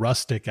it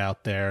rustic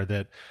out there,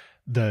 that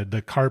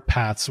the cart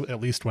paths,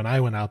 at least when I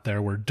went out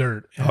there, were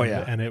dirt. And,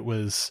 and it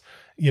was,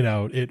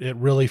 it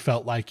really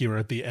felt like you were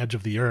at the edge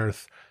of the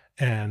earth.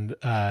 And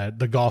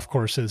the golf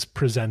course is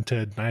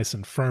presented nice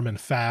and firm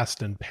and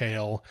fast and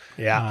pale.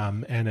 Yeah.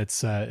 And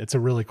it's a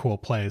really cool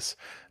place.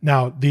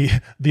 Now,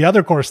 the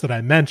other course that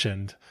I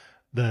mentioned,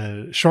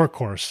 the short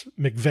course,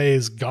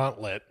 McVeigh's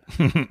Gauntlet.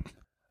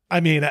 I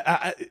mean,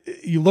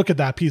 you look at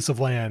that piece of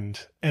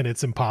land and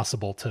it's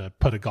impossible to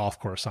put a golf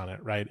course on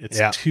it, right?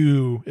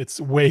 It's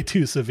way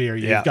too severe.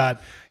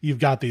 You've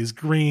got these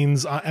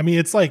greens. I mean,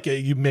 it's like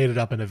you made it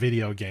up in a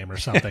video game or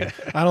something.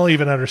 I don't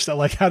even understand.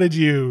 Like, how did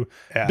you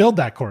build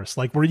that course?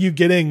 Like, were you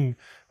getting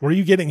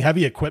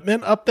heavy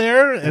equipment up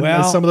there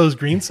and some of those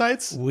green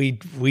sites? We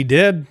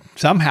did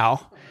somehow.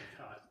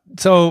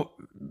 So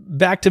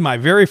back to my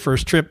very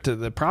first trip to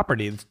the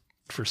property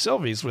for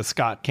Silvies with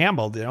Scott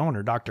Campbell, the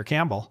owner, Dr.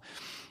 Campbell.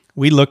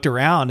 We looked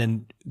around,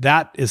 and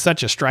that is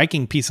such a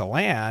striking piece of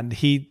land.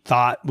 He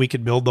thought we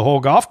could build the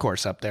whole golf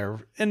course up there.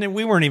 And then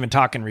we weren't even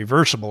talking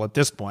reversible at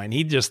this point.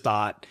 He just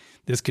thought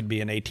this could be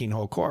an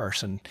 18-hole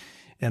course. And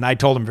I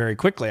told him very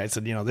quickly, I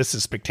said, this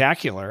is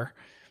spectacular,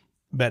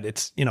 but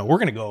it's, we're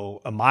going to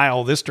go a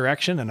mile this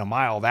direction and a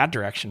mile that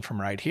direction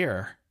from right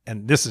here.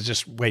 And this is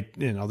just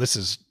this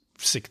is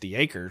 60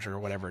 acres or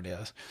whatever it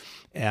is.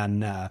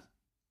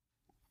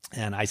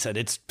 And I said,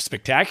 it's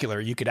spectacular.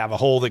 You could have a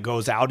hole that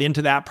goes out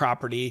into that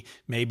property,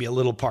 maybe a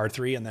little par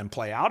 3, and then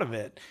play out of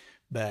it.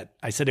 But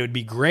I said it would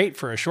be great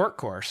for a short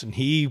course. And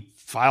he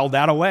filed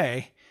that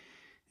away.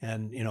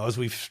 And, as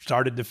we've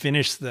started to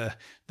finish the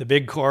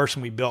big course,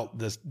 and we built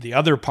the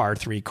other par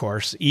 3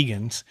 course,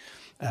 Egan's,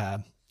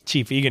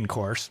 Chief Egan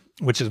course,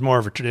 which is more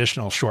of a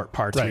traditional short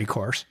par 3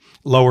 course,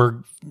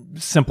 lower,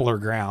 simpler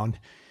ground.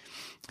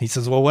 He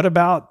says, well, what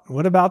about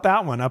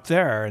that one up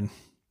there? And,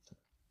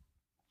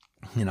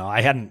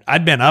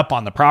 I'd been up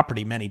on the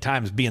property many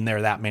times, being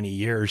there that many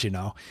years,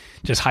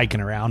 just hiking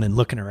around and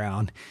looking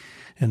around.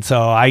 And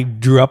so I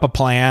drew up a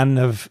plan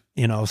of,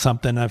 a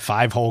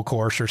 5-hole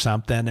course or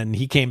something. And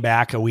he came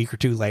back a week or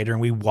two later and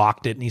we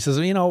walked it. And he says,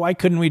 why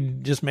couldn't we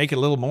just make it a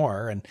little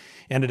more? And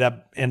ended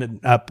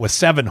up with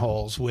 7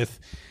 holes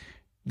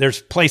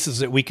there's places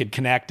that we could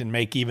connect and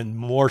make even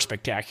more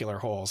spectacular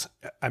holes.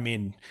 I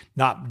mean,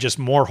 not just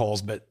more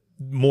holes, but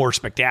more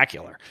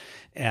spectacular.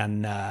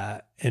 And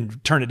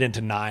turn it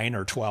into 9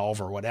 or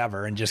 12 or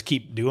whatever, and just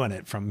keep doing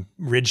it from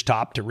ridge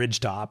top to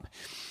ridge top.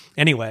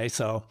 Anyway,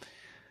 so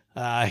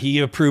he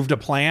approved a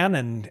plan,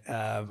 and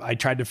I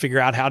tried to figure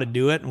out how to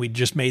do it. And we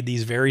just made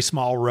these very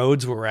small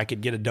roads where I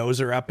could get a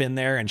dozer up in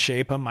there and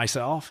shape them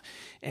myself.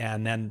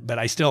 But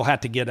I still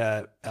had to get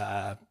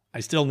I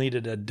still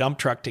needed a dump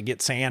truck to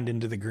get sand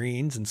into the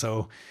greens. And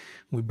so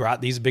we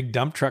brought these big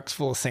dump trucks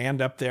full of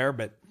sand up there,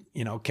 but,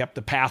 kept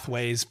the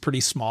pathways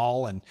pretty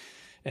small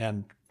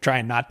and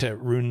trying not to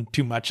ruin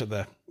too much of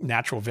the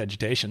natural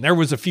vegetation. There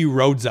was a few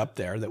roads up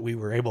there that we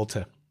were able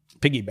to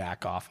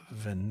piggyback off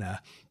of. And,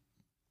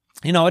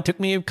 it took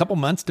me a couple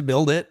months to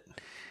build it.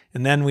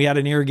 And then we had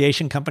an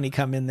irrigation company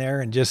come in there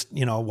and just,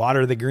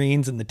 water the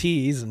greens and the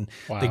tees. And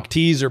the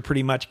tees are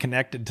pretty much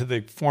connected to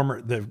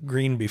the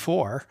green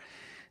before.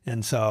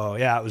 And so,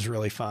 it was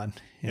really fun.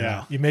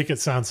 You make it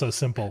sound so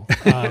simple.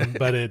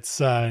 But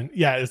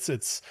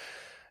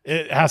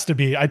it has to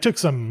be. I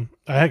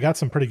got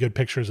some pretty good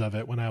pictures of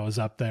it when I was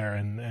up there,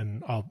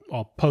 and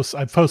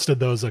I've posted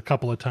those a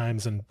couple of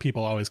times, and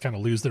people always kind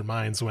of lose their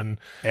minds when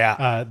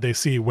they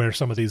see where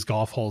some of these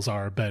golf holes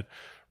are. But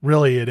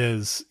really it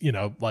is,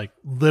 like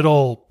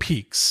little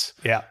peaks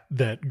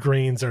that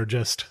greens are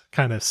just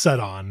kind of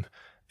set on,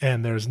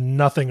 and there's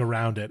nothing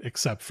around it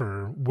except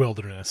for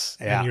wilderness.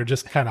 And you're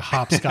just kind of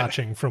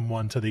hopscotching from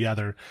one to the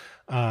other.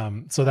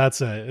 So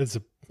it's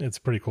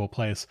a pretty cool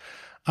place.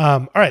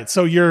 All right.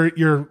 So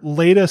your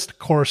latest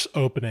course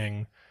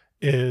opening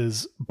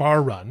is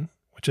Bar Run,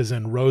 which is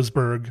in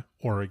Roseburg,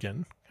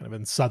 Oregon, kind of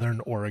in southern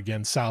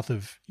Oregon, south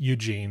of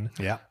Eugene.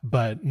 Yeah.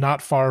 But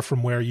not far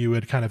from where you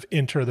would kind of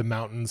enter the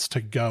mountains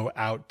to go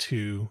out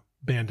to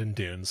Bandon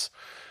Dunes.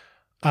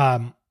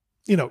 I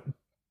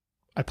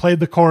played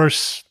the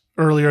course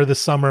earlier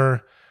this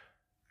summer.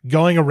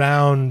 Going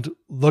around,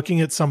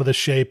 looking at some of the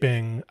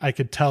shaping, I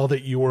could tell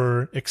that you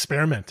were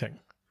experimenting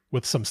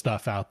with some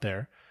stuff out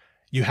there.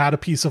 You had a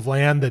piece of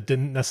land that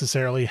didn't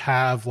necessarily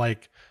have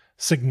like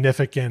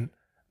significant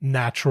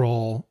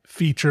natural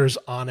features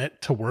on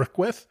it to work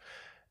with.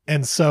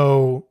 And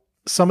so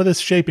some of this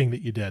shaping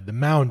that you did, the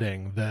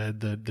mounding,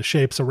 the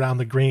shapes around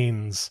the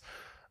greens,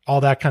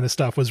 all that kind of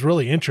stuff was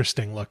really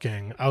interesting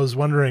looking. I was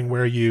wondering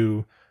where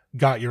you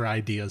got your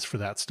ideas for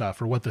that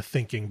stuff or what the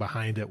thinking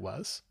behind it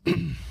was.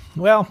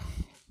 Well,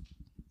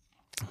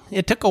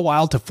 it took a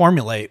while to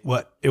formulate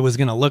what it was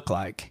going to look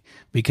like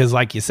because,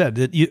 like you said,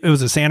 it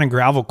was a sand and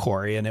gravel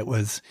quarry, and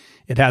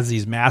it has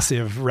these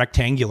massive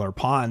rectangular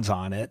ponds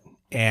on it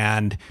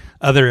and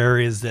other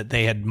areas that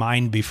they had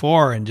mined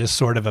before and just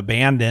sort of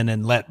abandoned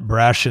and let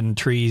brush and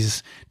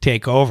trees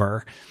take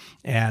over.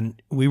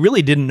 And we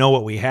really didn't know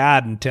what we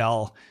had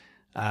until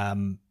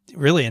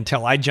really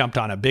until I jumped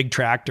on a big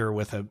tractor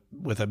with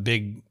a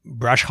big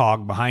brush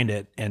hog behind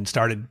it and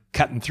started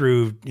cutting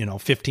through,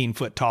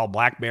 15-foot tall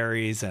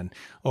blackberries and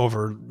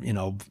over,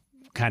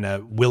 kind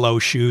of willow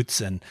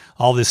shoots and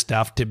all this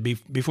stuff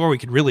before we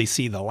could really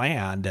see the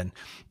land. And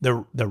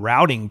the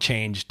routing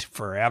changed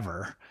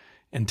forever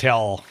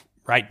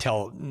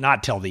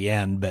not till the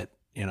end, but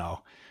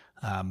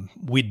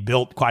we'd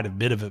built quite a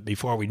bit of it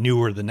before we knew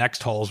where the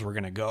next holes were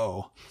going to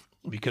go,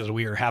 because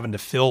we were having to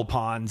fill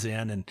ponds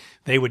in, and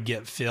they would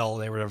get fill.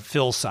 They were a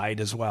fill site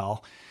as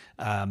well.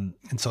 And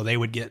so they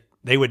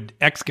would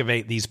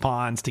excavate these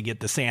ponds to get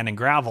the sand and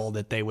gravel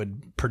that they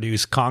would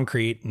produce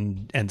concrete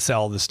and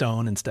sell the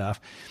stone and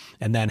stuff,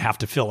 and then have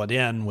to fill it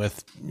in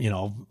with,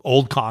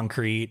 old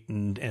concrete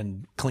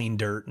and clean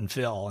dirt and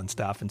fill and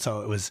stuff. And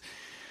so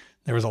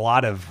there was a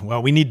lot of,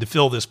 well, we need to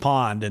fill this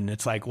pond. And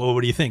it's like, well,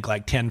 what do you think?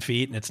 Like 10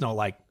 feet? And it's no,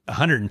 like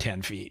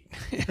 110 feet.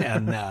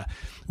 And,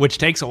 which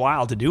takes a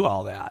while to do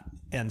all that.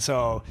 And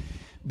so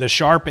the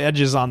sharp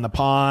edges on the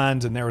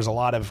ponds, and there was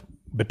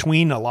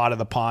between a lot of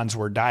the ponds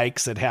were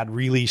dikes that had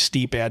really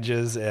steep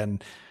edges.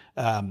 And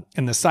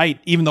the site,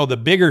 even though the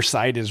bigger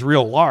site is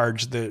real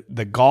large,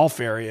 the golf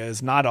area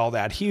is not all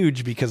that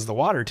huge because the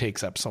water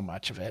takes up so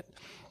much of it.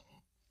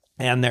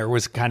 And there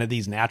was kind of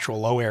these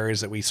natural low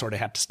areas that we sort of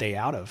had to stay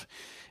out of.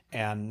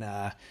 And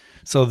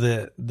so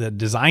the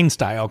design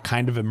style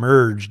kind of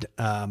emerged.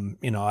 I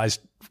was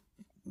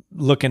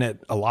looking at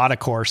a lot of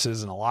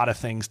courses and a lot of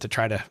things to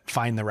try to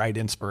find the right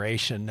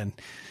inspiration. And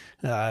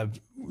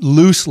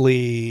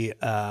loosely,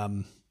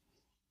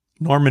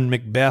 Norman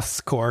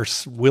Macbeth's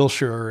course,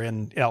 Wilshire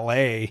in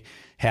L.A.,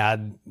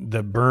 had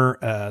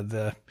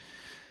the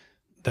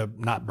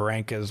not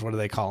barrancas, what do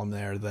they call them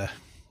there? The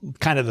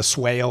kind of the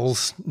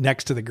swales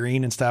next to the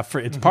green and stuff.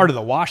 It's part of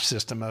the wash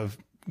system of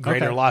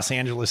Greater Los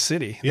Angeles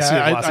City.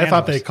 Yeah, I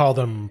thought they called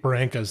them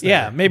barrancas there.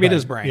 Yeah, maybe it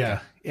is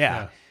barranca.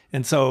 Yeah.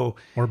 And so,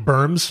 or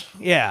berms.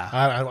 Yeah.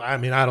 I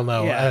mean, I don't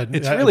know. Yeah.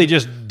 It's really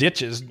just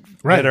ditches,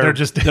 right?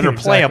 That are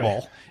playable.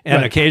 Exactly.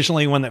 And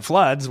occasionally when it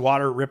floods,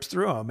 water rips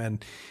through them.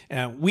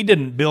 And we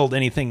didn't build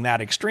anything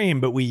that extreme,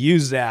 but we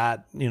use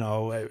that,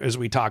 as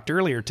we talked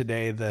earlier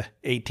today, the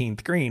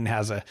 18th green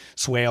has a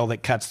swale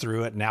that cuts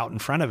through it and out in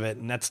front of it.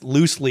 And that's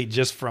loosely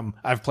just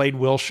I've played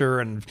Wilshire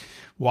and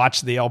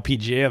watched the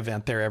LPGA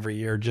event there every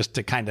year just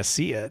to kind of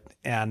see it.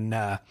 And,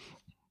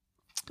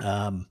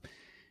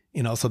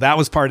 so that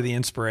was part of the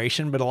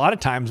inspiration, but a lot of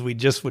times we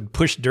just would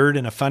push dirt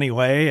in a funny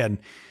way. And,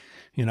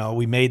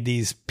 we made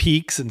these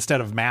peaks instead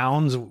of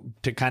mounds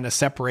to kind of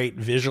separate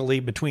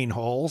visually between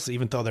holes,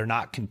 even though they're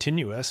not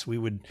continuous. We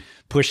would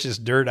push this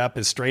dirt up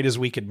as straight as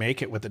we could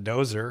make it with a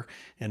dozer.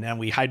 And then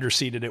we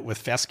hydroseeded it with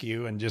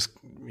fescue and just,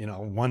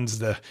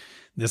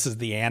 this is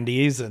the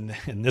Andes and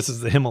this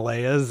is the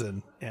Himalayas.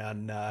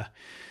 And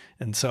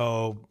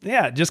so,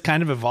 yeah, it just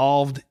kind of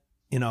evolved.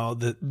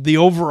 The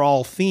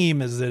overall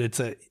theme is that it's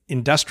an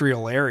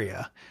industrial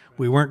area.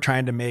 We weren't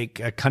trying to make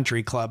a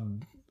country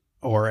club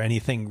or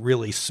anything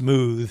really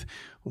smooth.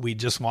 We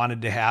just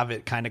wanted to have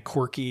it kind of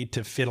quirky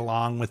to fit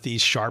along with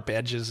these sharp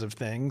edges of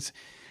things.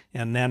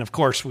 And then, of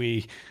course,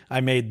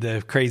 I made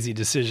the crazy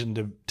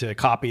decision to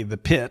copy the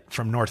pit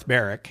from North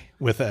Berwick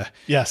with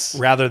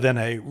rather than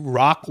a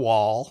rock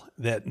wall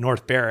that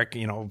North Berwick,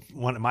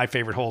 one of my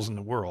favorite holes in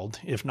the world,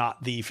 if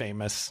not the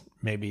famous,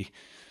 maybe,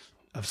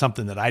 of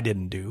something that I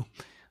didn't do,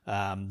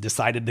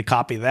 decided to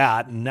copy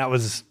that. And that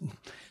was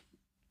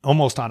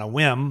almost on a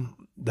whim.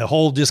 The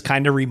hole just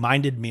kind of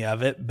reminded me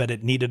of it, but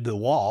it needed the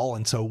wall.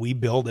 And so we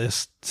built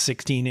this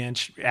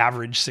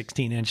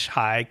 16-inch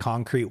high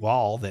concrete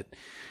wall that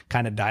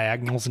kind of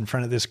diagonals in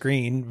front of this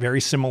green,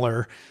 very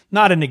similar,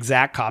 not an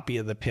exact copy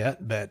of the pit,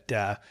 but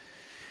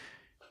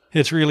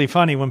it's really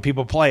funny when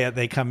people play it,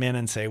 they come in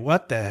and say,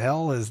 what the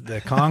hell is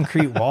the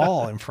concrete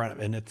wall in front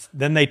of it? And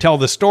then they tell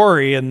the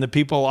story, and the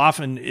people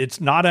often, it's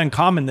not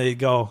uncommon. They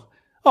go,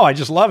 oh, I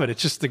just love it.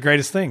 It's just the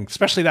greatest thing,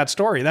 especially that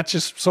story. That's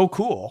just so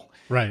cool.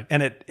 Right.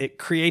 And it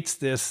creates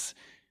this,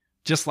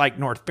 just like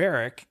North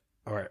Berwick,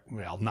 or,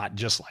 well, not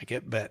just like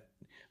it, but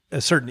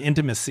a certain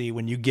intimacy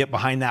when you get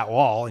behind that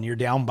wall and you're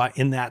down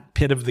in that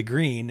pit of the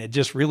green. It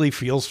just really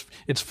feels,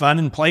 it's fun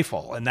and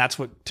playful. And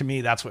to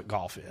me, that's what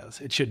golf is.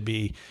 It should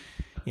be,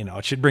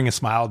 it should bring a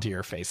smile to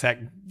your face.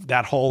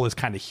 That hole is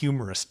kind of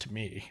humorous to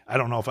me. I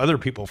don't know if other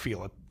people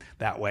feel it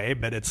that way,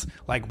 but it's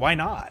like, why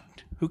not?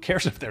 Who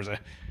cares if there's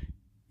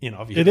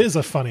it is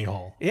a funny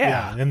hole.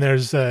 Yeah. And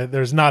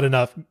there's not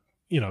enough,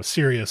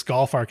 serious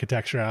golf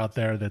architecture out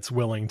there that's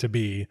willing to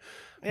be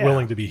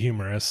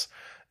humorous.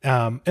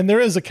 And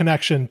there is a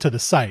connection to the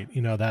site,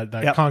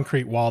 that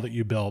concrete wall that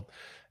you built.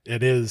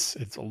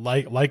 It's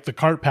like the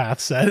cart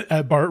paths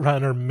at Bart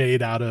Run are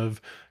made out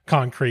of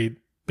concrete,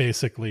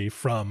 basically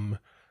from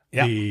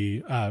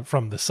the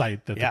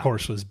site that the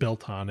course was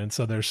built on. And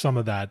so there's some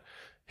of that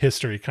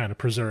history kind of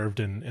preserved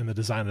in the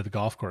design of the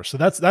golf course. So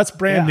that's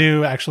brand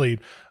new, actually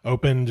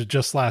opened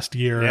just last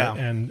year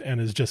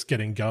and is just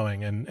getting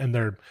going. And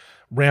they're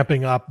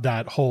ramping up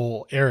that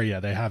whole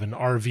area. They have an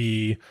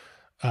RV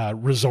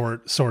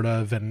resort sort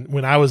of. And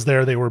when I was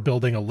there, they were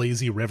building a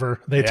lazy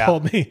river, they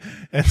told me.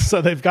 And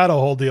so they've got a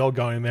whole deal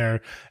going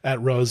there at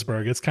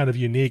Roseburg. It's kind of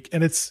unique.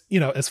 And it's,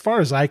 as far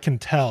as I can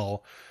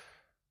tell,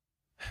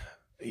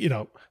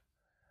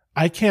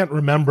 I can't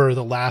remember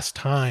the last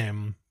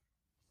time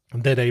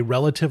that a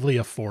relatively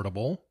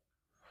affordable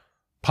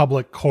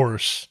public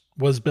course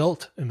was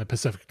built in the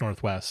Pacific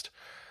Northwest.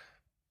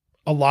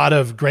 A lot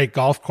of great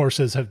golf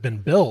courses have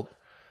been built,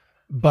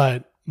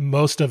 but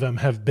most of them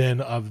have been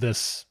of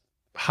this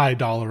high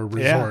dollar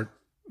resort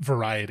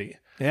variety.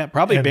 Yeah,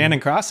 probably Bandon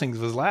Crossings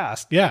was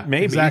last. Yeah,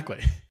 maybe.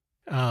 Exactly.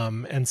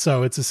 And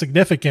so it's a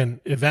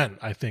significant event,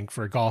 I think,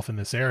 for golf in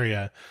this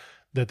area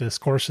that this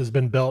course has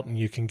been built, and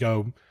you can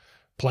go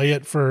play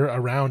it for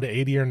around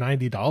 $80 or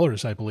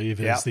 $90, I believe,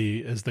 is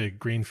the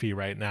green fee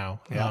right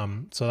now. Yeah.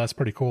 So that's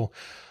pretty cool.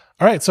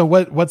 All right. So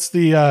what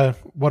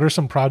are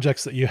some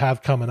projects that you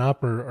have coming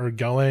up or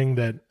going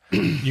that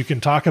you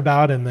can talk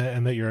about and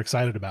that you're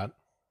excited about?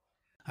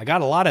 I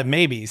got a lot of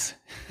maybes.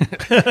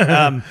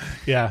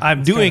 Yeah.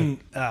 I'm doing,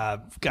 I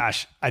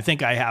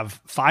think I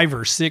have 5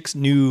 or 6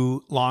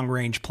 new long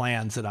range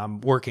plans that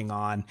I'm working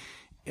on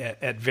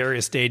at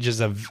various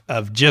stages of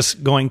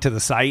just going to the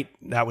site.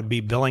 That would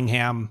be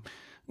Billingham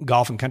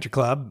Golf and Country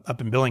Club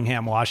up in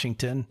Billingham,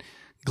 Washington.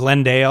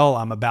 Glendale,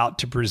 I'm about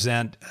to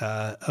present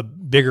a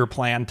bigger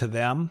plan to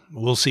them.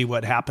 We'll see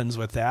what happens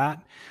with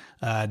that.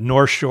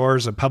 North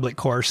Shore's a public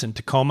course in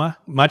Tacoma,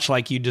 much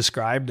like you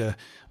described, a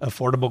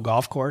affordable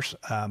golf course.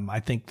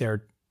 I think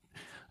they're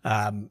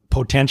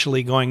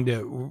potentially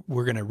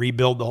we're going to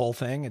rebuild the whole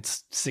thing.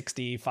 It's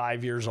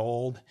 65 years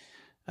old.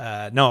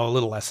 No, a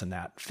little less than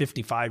that,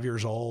 55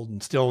 years old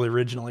and still the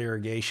original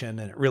irrigation,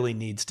 and it really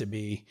needs to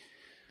be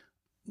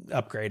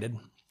upgraded.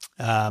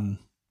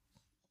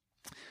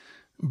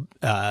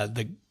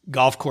 The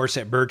golf course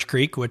at Birch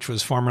Creek, which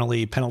was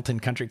formerly Pendleton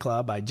Country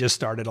Club, I just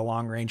started a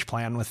long range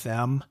plan with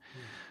them.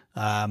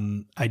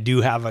 I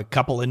do have a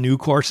couple of new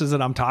courses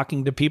that I'm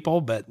talking to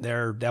people, but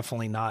they're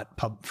definitely not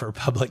for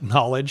public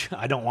knowledge.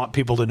 I don't want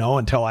people to know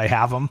until I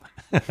have them,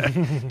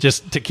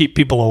 just to keep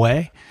people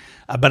away.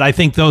 But I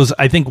think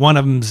one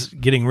of them's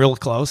getting real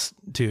close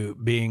to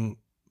being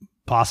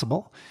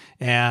possible.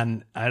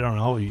 And I don't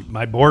know,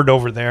 my board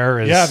over there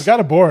is. Yeah, I've got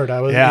a board.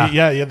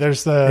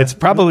 There's it's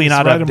probably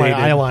not right updated. In my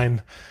eye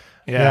line.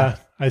 Yeah.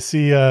 I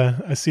see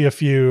a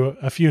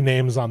few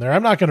names on there.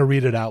 I'm not going to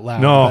read it out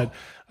loud. No.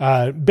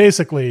 But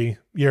basically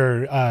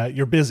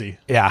you're busy.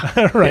 Yeah.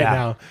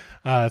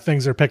 Now.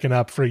 Things are picking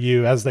up for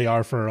you as they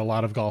are for a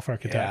lot of golf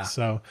architects.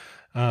 Yeah.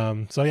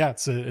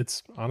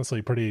 It's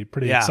honestly pretty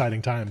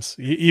exciting times.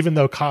 Even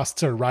though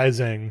costs are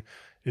rising,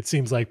 it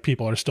seems like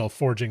people are still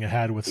forging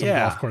ahead with some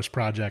golf course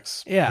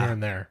projects here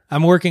and there.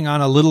 I'm working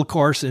on a little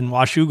course in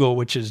Washougal,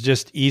 which is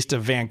just east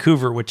of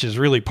Vancouver, which is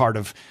really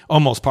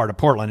almost part of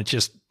Portland. It's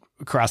just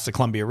across the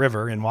Columbia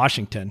River in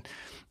Washington,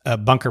 a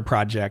bunker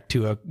project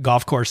to a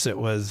golf course that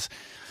was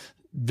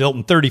built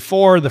in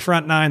 34, the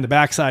front 9, the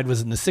backside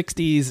was in the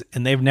 60s,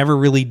 and they've never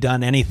really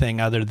done anything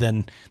other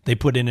than they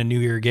put in a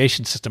new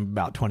irrigation system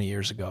about 20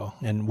 years ago.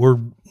 And we're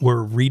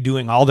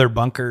redoing all their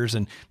bunkers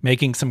and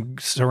making some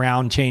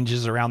surround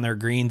changes around their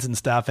greens and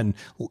stuff, and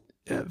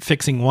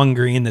fixing one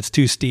green that's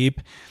too steep.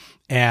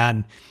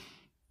 And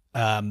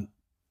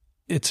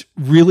it's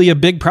really a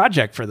big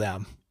project for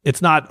them. It's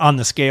not on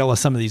the scale of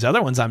some of these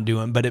other ones I'm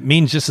doing, but it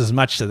means just as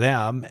much to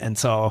them. And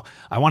so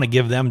I want to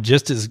give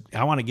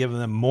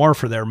them more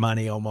for their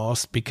money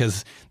almost,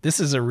 because this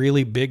is a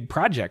really big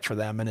project for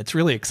them. And it's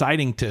really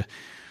exciting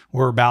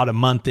we're about a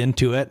month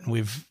into it. And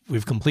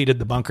we've completed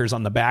the bunkers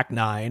on the back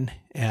 9,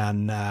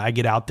 and I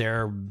get out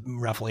there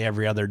roughly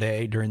every other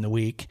day during the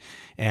week.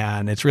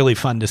 And it's really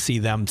fun to see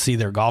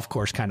their golf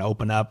course kind of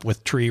open up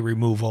with tree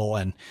removal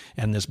and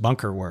this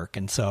bunker work.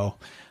 And so,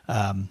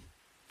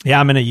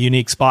 I'm in a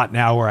unique spot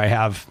now where I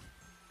have,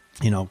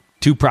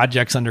 2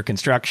 projects under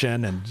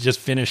construction and just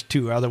finished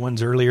 2 other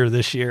ones earlier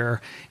this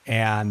year,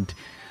 and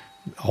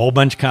a whole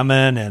bunch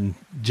coming, and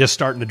just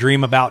starting to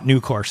dream about new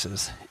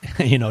courses,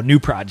 new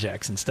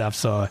projects and stuff.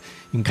 So you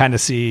can kind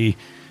of see,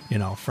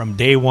 from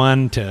day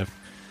one to,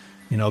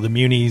 the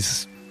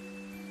munis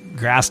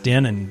grassed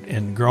in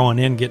and growing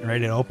in, getting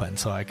ready to open.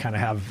 So I kind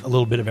of have a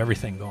little bit of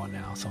everything going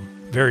now. So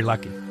I'm very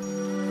lucky.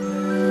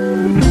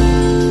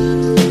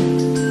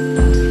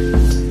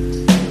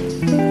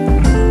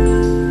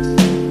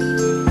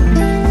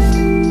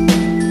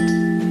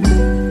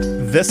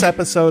 This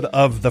episode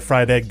of the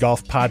Fried Egg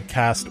Golf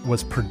Podcast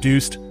was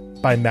produced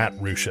by Matt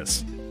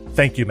Ruchis.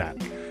 Thank you, Matt.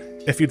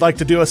 If you'd like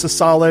to do us a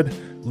solid,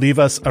 leave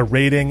us a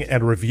rating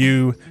and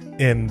review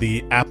in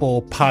the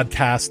Apple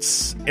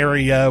Podcasts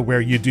area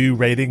where you do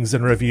ratings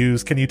and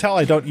reviews. Can you tell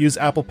I don't use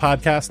Apple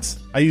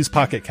Podcasts? I use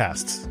Pocket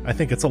Casts. I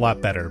think it's a lot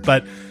better.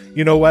 But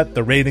you know what?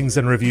 The ratings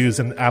and reviews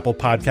in Apple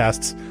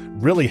Podcasts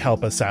really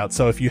help us out.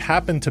 So if you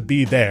happen to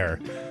be there,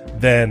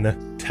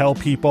 then tell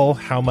people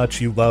how much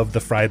you love the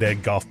Fried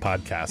Egg Golf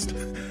Podcast.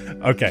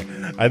 Okay,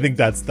 I think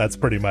that's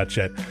pretty much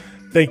it.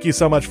 Thank you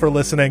so much for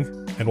listening,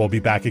 and we'll be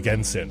back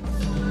again soon.